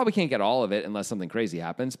 we probably can't get all of it unless something crazy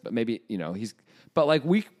happens, but maybe, But like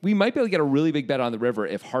we might be able to get a really big bet on the river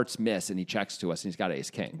if hearts miss and he checks to us and he's got ace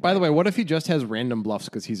king. By the way, what if he just has random bluffs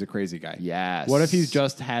because he's a crazy guy? Yes. What if he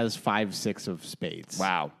just has 5-6 of spades?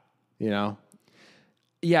 Wow. You know?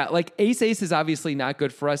 Yeah, like ace is obviously not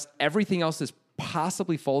good for us. Everything else is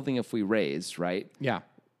possibly folding if we raise, right? Yeah.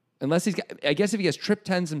 Unless he's got, I guess if he has trip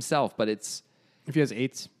tens himself, but it's If he has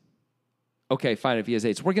 8s. okay, fine. If he has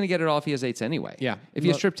 8s, we're going to get it all if he has 8s anyway. Yeah. If he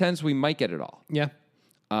has trip tens, we might get it all. Yeah.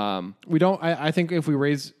 We don't. I think if we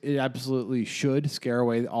raise, it absolutely should scare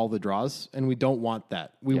away all the draws, and we don't want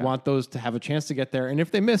that. We want those to have a chance to get there, and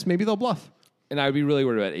if they miss, maybe they'll bluff. And I would be really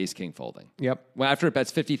worried about ace king folding. Yep. Well, after it bets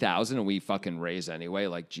 50,000 and we fucking raise anyway,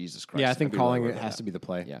 like Jesus Christ. Yeah, I think I'd be calling really it worried has about to be the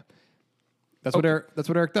play. Yeah. That's what Eric. That's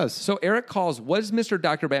what Eric does. So Eric calls. What is Mr.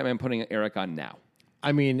 Dr. Batman putting Eric on now?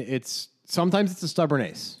 I mean, sometimes it's a stubborn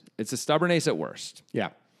ace. It's a stubborn ace at worst.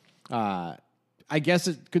 Yeah. I guess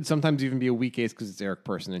it could sometimes even be a weak ace because it's Eric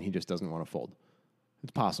Persson and he just doesn't want to fold.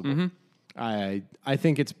 It's possible. I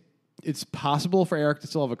think it's possible for Eric to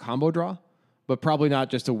still have a combo draw, but probably not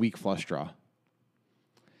just a weak flush draw.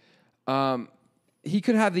 He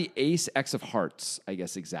could have the ace X of hearts, I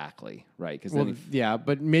guess, exactly, right? Because Well, yeah,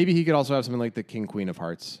 but maybe he could also have something like the king queen of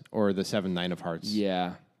hearts or the 7-9 of hearts.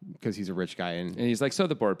 yeah. Because he's a rich guy. And And he's like, so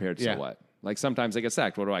the board paired, so Yeah. what? Like sometimes I get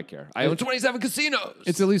sacked. What do I care? I own 27 casinos.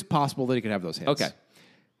 it's at least possible that he could have those hands. Okay.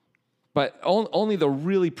 But only the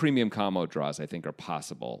really premium combo draws, I think, are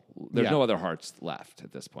possible. There's Yeah. no other hearts left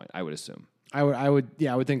at this point, I would assume. I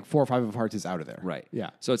would think 4 or 5 of hearts is out of there. Right. Yeah.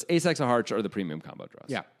 So it's ace X of hearts or the premium combo draws.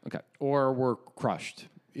 Yeah. Okay. Or we're crushed,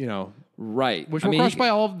 Right. Which we're crushed by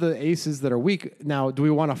all of the aces that are weak. Now, do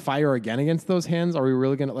we want to fire again against those hands? Are we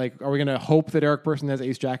really going to, are we going to hope that Eric Persson has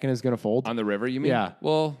ace jack and is going to fold? On the river, you mean? Yeah.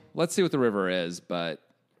 Well, let's see what the river is, but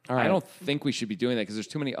All right. I don't think we should be doing that because there's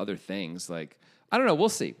too many other things. Like, I don't know. We'll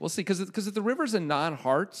see. We'll see. Because if the river's a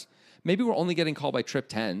non-heart, maybe we're only getting called by trip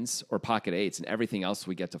tens or pocket eights, and everything else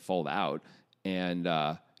we get to fold out, and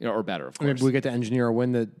or better, of course. Maybe we get to engineer a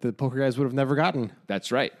win that the poker guys would have never gotten.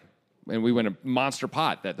 That's right. And we win a monster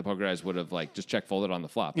pot that the poker guys would have like just check folded on the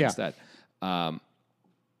flop instead.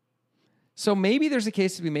 So maybe there's a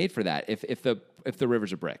case to be made for that if the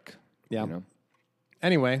river's a brick. Yeah. You know?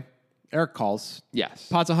 Anyway, Eric calls. Yes.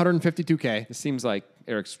 Pot's 152K. It seems like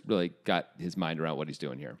Eric's really got his mind around what he's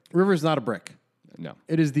doing here. River's not a brick. No.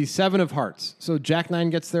 It is the 7 of hearts. So Jack 9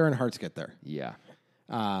 gets there and hearts get there. Yeah.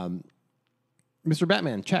 Mr.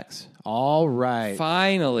 Batman checks. All right.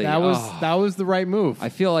 Finally. That was the right move. I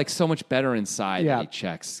feel like so much better inside Yeah. that he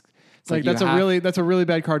checks. It's like that's a really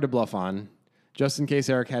bad card to bluff on, just in case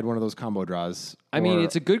Eric had one of those combo draws. I mean,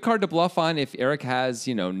 it's a good card to bluff on if Eric has,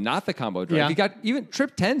 not the combo draw. Yeah. If he got even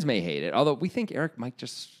trip tens may hate it, although we think Eric might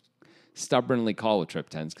just stubbornly call with trip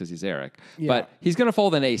tens because he's Eric. Yeah. But he's going to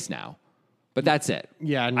fold an ace now. But that's it.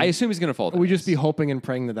 Yeah, and I assume he's going to fold. we an just ace. be hoping and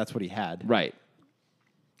praying that that's what he had. right.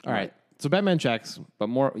 All right. So Batman checks. But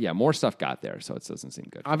more stuff got there, so it doesn't seem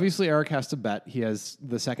good. Obviously, Eric has to bet. He has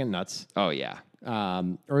the second nuts. Oh yeah.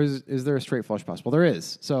 Or is there a straight flush possible? There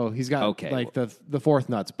is. So he's got the fourth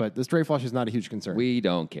nuts, but the straight flush is not a huge concern. We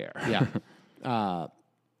don't care. Yeah.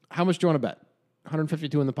 How much do you want to bet?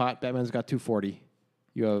 152 in the pot. Batman's got 240.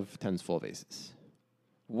 You have tens full of aces.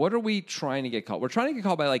 What are we trying to get called? We're trying to get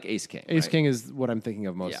called by like ace king. Ace right? king is what I'm thinking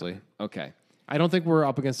of mostly. Yeah. Okay. I don't think we're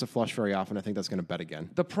up against a flush very often. I think that's going to bet again.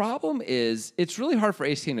 The problem is it's really hard for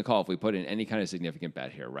ace king to call if we put in any kind of significant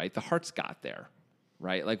bet here, right? The hearts got there,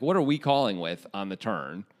 right? Like, what are we calling with on the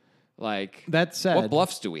turn? Like, that said, what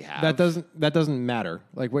bluffs do we have? That doesn't matter.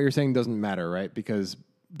 Like what you're saying doesn't matter, right? Because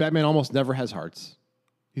Batman almost never has hearts.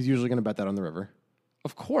 He's usually going to bet that on the river.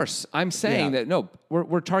 Of course, I'm saying that no,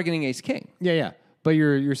 we're targeting ace king. Yeah. But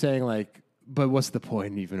you're saying like, but what's the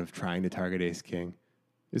point even of trying to target ace king?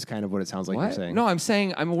 Is kind of what it sounds like you're saying. No, I'm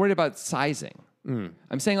saying I'm worried about sizing.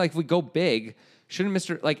 I'm saying like if we go big, shouldn't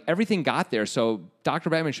everything got there, so Dr.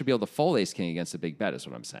 Batman should be able to fold ace king against a big bet is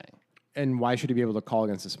what I'm saying. And why should he be able to call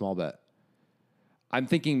against a small bet? I'm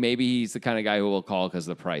thinking maybe he's the kind of guy who will call because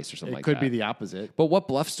of the price or something like that. It could be the opposite. But what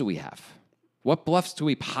bluffs do we have? What bluffs do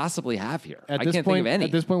we possibly have here? I can't think of any.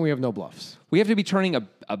 At this point, we have no bluffs. We have to be turning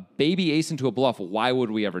a baby ace into a bluff. Why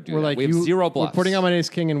would we ever do that? Like, we have zero bluffs. We're putting on an ace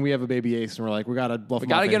king, and we have a baby ace, and we're like, we got to bluff. We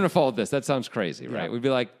got to get him to fold this. That sounds crazy, right? We'd be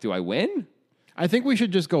like, do I win? I think we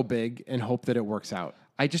should just go big and hope that it works out.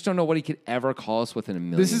 I just don't know what he could ever call us within a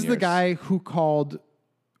million This is years. the guy who called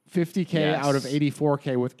 50K Yes. out of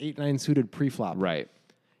 84K with 8-9 suited pre-flop. Right.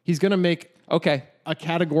 He's going to make Okay. a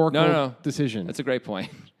categorical No. decision. That's a great point.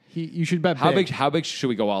 You should bet How big should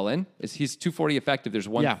we go all in? He's 240 effective. There's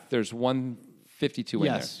 152 in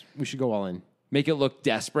there. Yes, we should go all in. Make it look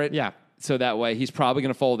desperate. Yeah. So that way, he's probably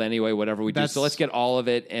going to fold anyway, whatever we do. That's- So let's get all of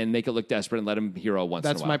it and make it look desperate and let him hero once in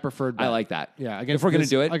a That's while. my preferred bet. I like that. Yeah, if we're going to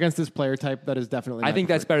do it. against this player type, that is definitely. I think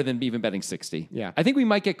my that's better than even betting 60. Yeah. I think we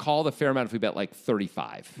might get called a fair amount if we bet like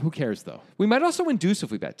 35. preferred. Who cares though? We might also induce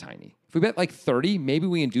if we bet tiny. If we bet like 30, maybe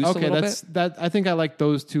we induce a Okay, little that's bit. that. I think I like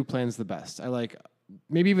those two plans the best. I like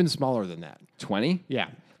maybe even smaller than that. 20? Yeah.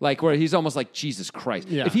 Like where he's almost like, Jesus Christ.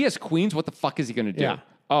 Yeah. If he has queens, what the fuck is he going to do? Yeah.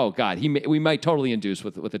 Oh, God. We might totally induce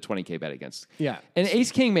with a 20K bet against. Yeah. And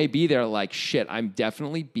ace king may be there like, shit, I'm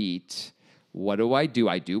definitely beat. What do?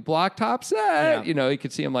 I do block top set. Yeah. You know, you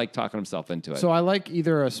could see him like talking himself into it. So I like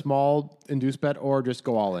either a small induce bet or just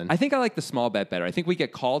go all in. I think I like the small bet better. I think we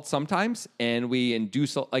get called sometimes and we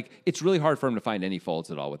induce, like, it's really hard for him to find any folds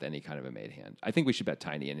at all with any kind of a made hand. I think we should bet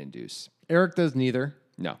tiny and induce. Eric does neither.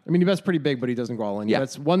 No. I mean, he bets pretty big, but he doesn't go all in. Yeah. He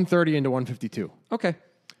bets 130 into 152. Okay.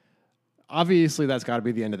 Obviously, that's got to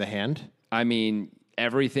be the end of the hand. I mean,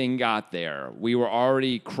 everything got there. We were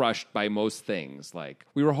already crushed by most things. Like,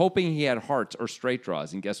 we were hoping he had hearts or straight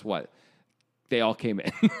draws, and guess what? They all came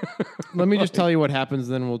in. Let me just tell you what happens,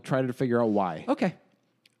 then we'll try to figure out why. Okay.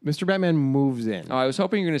 Mr. Batman moves in. Oh, I was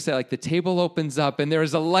hoping you were going to say, like, the table opens up, and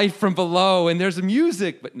there's a light from below, and there's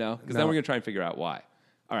music. But no, because then we're going to try and figure out why.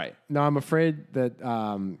 All right. No, I'm afraid that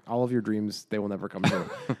all of your dreams, they will never come true.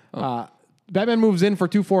 Batman moves in for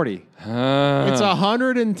 240. It's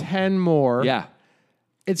 110 more. Yeah.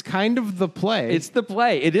 It's kind of the play. It's the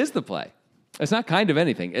play. It is the play. It's not kind of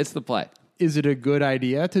anything. It's the play. Is it a good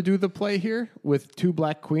idea to do the play here with two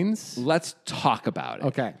black queens? Let's talk about it.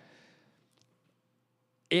 Okay.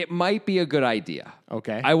 It might be a good idea.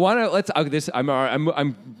 Okay. I want to let's. I'm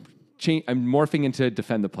morphing into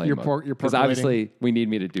defend the play You're mode because percolating. obviously we need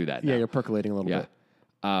me to do that. Yeah, now. you're percolating a little Yeah.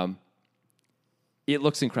 bit. It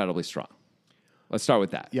looks incredibly strong. Let's start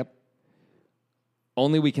with that. Yep.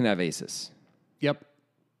 Only we can have aces. Yep.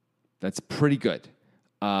 That's pretty good.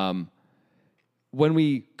 When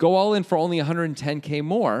we go all in for only 110K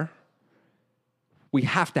more, we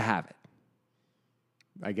have to have it.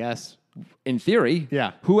 I guess. In theory,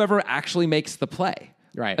 Yeah. whoever actually makes the play.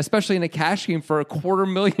 Right. Especially in a cash game for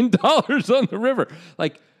 $250,000 on the river.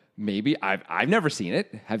 Like, maybe I've never seen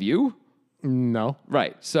it. Have you? No.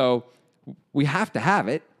 Right. So we have to have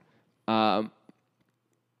it.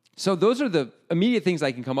 So those are the immediate things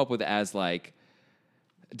I can come up with as like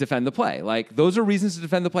defend the play. Like those are reasons to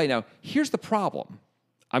defend the play. Now, here's the problem.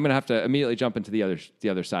 I'm going to have to immediately jump into the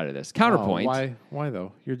other side of this. Counterpoint. Oh, why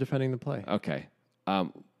though? You're defending the play. Okay.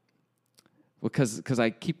 Because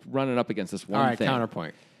I keep running up against this one All right, thing.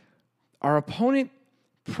 counterpoint. Our opponent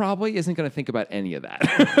probably isn't going to think about any of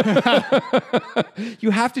that.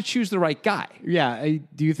 You have to choose the right guy. Yeah.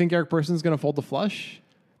 Do you think Eric Person's going to fold the flush?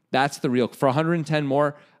 That's the real. For 110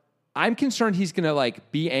 more, I'm concerned he's going to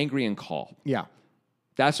like be angry and call. Yeah.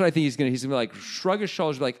 That's what I think he's going to. He's going to like shrug his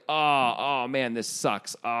shoulders, be like, oh man, this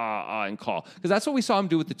sucks, and call. Because that's what we saw him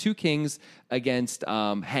do with the two kings against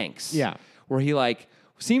Hanks. Yeah. Where he like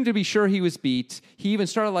seemed to be sure he was beat. He even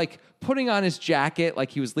started like putting on his jacket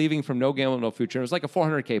like he was leaving from No Gamble, No Future. It was like a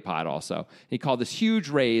 400K pot also. He called this huge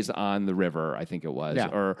raise on the river, I think it was, Yeah.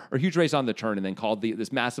 or huge raise on the turn, and then called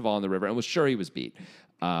this massive all on the river and was sure he was beat.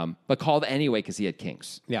 But called anyway because he had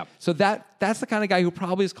kings. Yeah. So that's the kind of guy who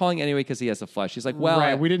probably is calling anyway because he has a flush. He's like, well,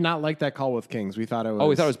 right. We did not like that call with kings. We thought it was.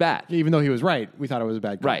 we thought it was bad. Even though he was right, we thought it was a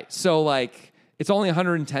bad call. Right. So like it's only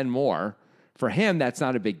 110 more. For him, that's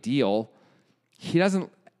not a big deal. He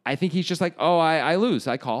doesn't. I think he's just like, oh, I lose.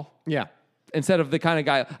 I call. Yeah. Instead of the kind of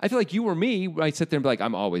guy, I feel like you or me might sit there and be like,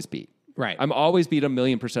 I'm always beat. Right. I'm always beat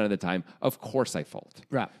 1,000,000% of the time. Of course I fold.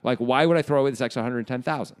 Right. Like, why would I throw away this extra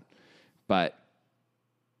 110,000? But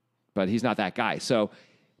he's not that guy. So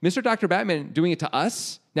Mr. Dr. Batman doing it to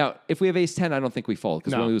us. Now, if we have ace 10, I don't think we fold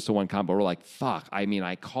because we No. only lose to one combo. We're like, fuck. I mean,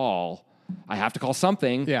 I call. I have to call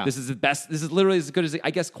something. Yeah. This is the best. This is literally as good as, I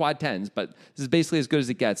guess, quad tens, but this is basically as good as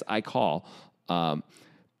it gets. I call.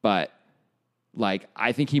 But like,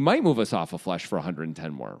 I think he might move us off a flush for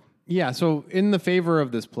 110 more. Yeah. So in the favor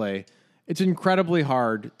of this play, it's incredibly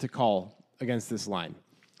hard to call against this line.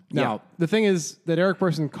 Now, Yeah. the thing is that Eric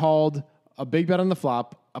Persson called a big bet on the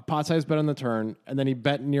flop, a pot size bet on the turn, and then he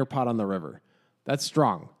bet near pot on the river. That's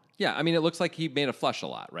strong. Yeah, I mean, it looks like he made a flush a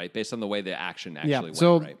lot, right? Based on the way the action actually Yeah. went,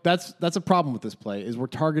 So right? that's a problem with this play is we're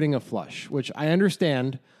targeting a flush, which I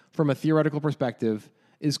understand from a theoretical perspective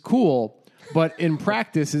is cool, but in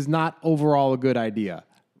practice is not overall a good idea.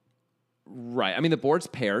 Right. I mean, the board's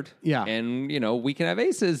paired. Yeah. And, we can have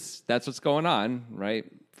aces. That's what's going on, right?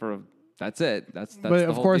 That's it. That's But the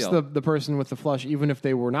of whole course, deal. the person with the flush, even if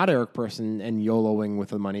they were not Eric Persson and YOLOing with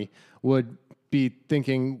the money, would be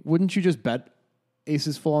thinking, wouldn't you just bet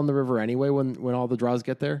aces full on the river anyway when all the draws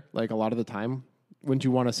get there? Like a lot of the time, wouldn't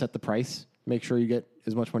you want to set the price? Make sure you get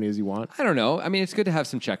as much money as you want? I don't know. I mean, it's good to have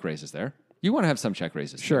some check raises there. You want to have some check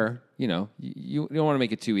raises. Sure. Too. You know, you don't want to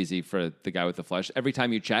make it too easy for the guy with the flush. Every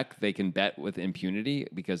time you check, they can bet with impunity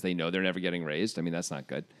because they know they're never getting raised. I mean, that's not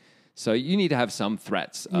good. So you need to have some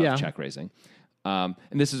threats of check raising. And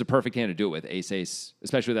this is a perfect hand to do it with ace,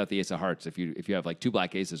 especially without the ace of hearts. If you have like 2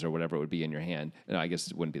 black aces or whatever it would be in your hand, no, I guess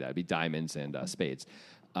it wouldn't be that. It'd be diamonds and spades.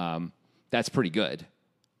 That's pretty good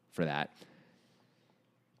for that.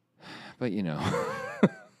 But you know,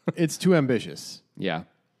 it's too ambitious. Yeah,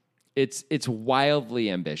 it's wildly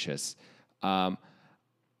ambitious. I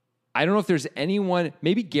don't know if there's anyone.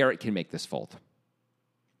 Maybe Garrett can make this fold.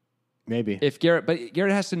 Maybe but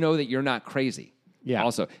Garrett has to know that you're not crazy. Yeah.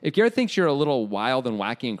 Also, if Garrett thinks you're a little wild and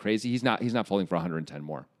wacky and crazy, he's not folding for 110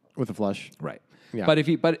 more with a flush. Right. Yeah.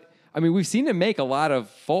 But I mean, we've seen him make a lot of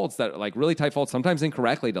folds that like really tight folds, sometimes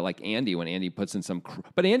incorrectly to like Andy when Andy puts in some.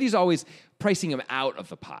 But Andy's always pricing him out of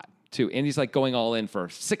the pot too. Andy's like going all in for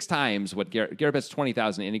 6 times what Garrett bets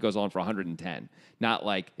 20,000. Andy goes all in for 110. Not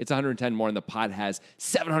like it's 110 more, and the pot has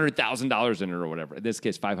 $700,000 in it or whatever. In this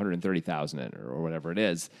case, 530,000 in it or whatever it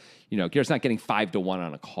is. You know, Garrett's not getting 5-1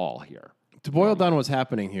 on a call here. To boil down what's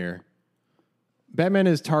happening here, Batman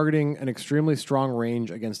is targeting an extremely strong range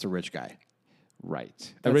against a rich guy.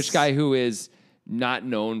 Right. A rich guy who is not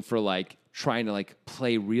known for like trying to like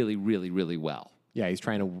play really, really, really well. Yeah, he's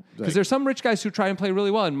trying to... Because there's some rich guys who try and play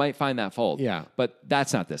really well and might find that fold. Yeah. But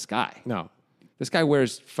that's not this guy. No. This guy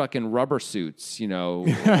wears fucking rubber suits, you know,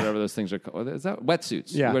 whatever those things are called. Is that wetsuits?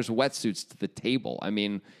 Yeah. He wears wetsuits to the table. I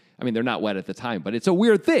mean, they're not wet at the time, but it's a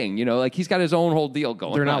weird thing, you know. Like he's got his own whole deal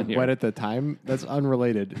going on. They're not here. wet at the time. That's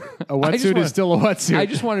unrelated. A wetsuit is still a wetsuit. I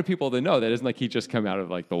just wanted people to know that isn't like he just come out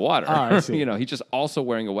of like the water. Oh, I see. You know, he's just also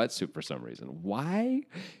wearing a wetsuit for some reason. Why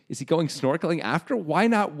is he going snorkeling after? Why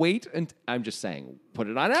not wait? And I'm just saying, put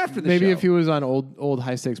it on after the show. Maybe if he was on old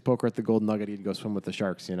high stakes poker at the Golden Nugget, he'd go swim with the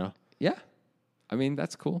sharks. You know. Yeah, I mean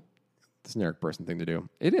that's cool. It's an Eric Persson thing to do.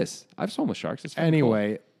 It is. I've swum with sharks. It's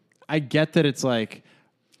anyway. Cool. I get that it's like.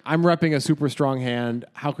 I'm repping a super strong hand.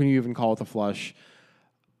 How can you even call it a flush?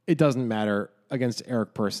 It doesn't matter against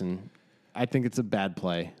Eric Persson. I think it's a bad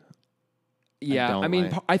play. Yeah,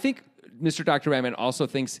 I think Mr. Dr. Batman also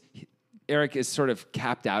thinks Eric is sort of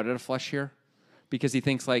capped out at a flush here because he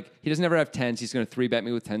thinks like he doesn't ever have 10s. He's going to 3-bet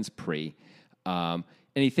me with 10s pre. And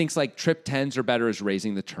he thinks like trip 10s or better is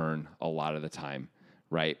raising the turn a lot of the time,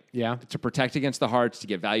 right? Yeah. To protect against the hearts, to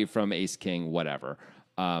get value from ace, king, whatever.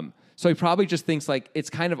 So he probably just thinks like it's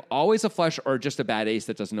kind of always a flush or just a bad ace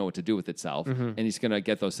that doesn't know what to do with itself, and he's going to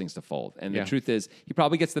get those things to fold. And the truth is, he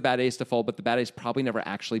probably gets the bad ace to fold, but the bad ace probably never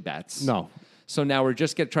actually bets. No. So now we're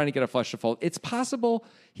just trying to get a flush to fold. It's possible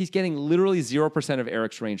he's getting literally 0% of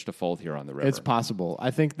Eric's range to fold here on the river. It's possible. I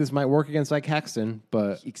think this might work against Ike Hexton,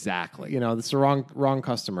 but exactly, you know, this is the wrong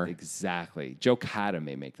customer. Exactly. Joe Cotta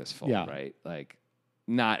may make this fold, right? Like,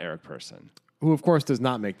 not Eric Persson, who of course does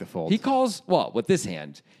not make the fold. He calls with this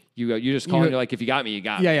hand. You just call and you're like, if you got me, you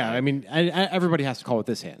got me. Yeah. Right? I mean, everybody has to call with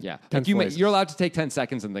this hand. Yeah. Like you're allowed to take 10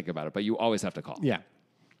 seconds and think about it, but you always have to call. Yeah.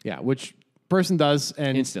 Yeah. Which Persson does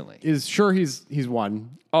and instantly is sure he's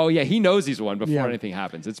won. Oh yeah, he knows he's won before anything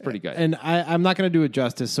happens. It's pretty good. And I'm not going to do it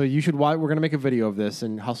justice. So you should watch. We're going to make a video of this,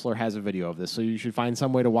 and Hustler has a video of this. So you should find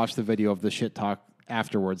some way to watch the video of the shit talk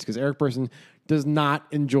afterwards, because Eric Persson does not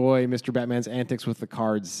enjoy Mr. Batman's antics with the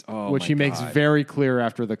cards, which he makes very clear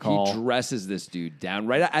after the call. He dresses this dude down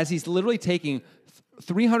right as he's literally taking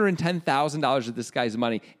 $310,000 of this guy's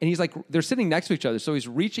money, and he's like, they're sitting next to each other, so he's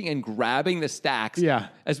reaching and grabbing the stacks. Yeah,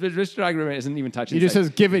 as Mr. Doggerman isn't even touching. He just says,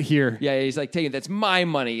 "Give it here." Yeah, he's like taking. That's my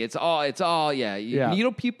money. It's all. Yeah,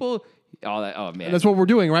 needle people. All that. Oh man, and that's what we're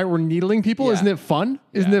doing, right? We're needling people. Yeah. Isn't it fun?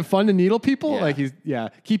 Isn't it fun to needle people? Yeah.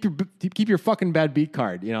 Like keep your fucking bad beat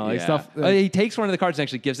card. You know, like stuff. He takes one of the cards and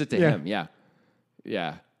actually gives it to him. Yeah.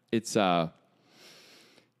 It's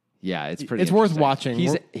it's pretty. It's worth watching.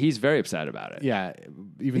 He's very upset about it. Yeah,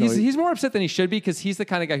 even though he's more upset than he should be, because he's the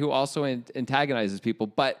kind of guy who also antagonizes people.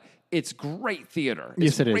 But it's great theater.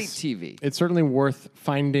 It's great TV. It's certainly worth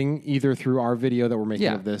finding either through our video that we're making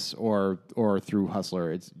of this or through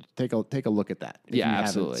Hustler. It's take a look at that if you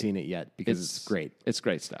absolutely. haven't seen it yet, because it's great. It's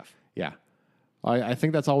great stuff. Yeah, I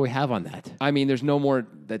think that's all we have on that. I mean, there's no more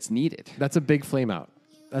that's needed. That's a big flame out.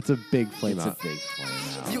 That's a big flame out. It's a big flame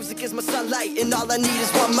out. Music is my sunlight, and all I need is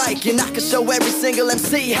one mic. And I can show every single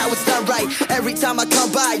MC how it's done right. Every time I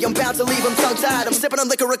come by, I'm bound to leave them tongue-tied. I'm sipping on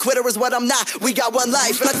liquor, a quitter is what I'm not. We got one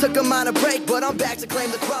life, and I took a minor break, but I'm back to claim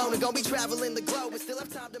the throne. And gonna be traveling the globe, and still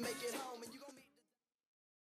have time to make it home.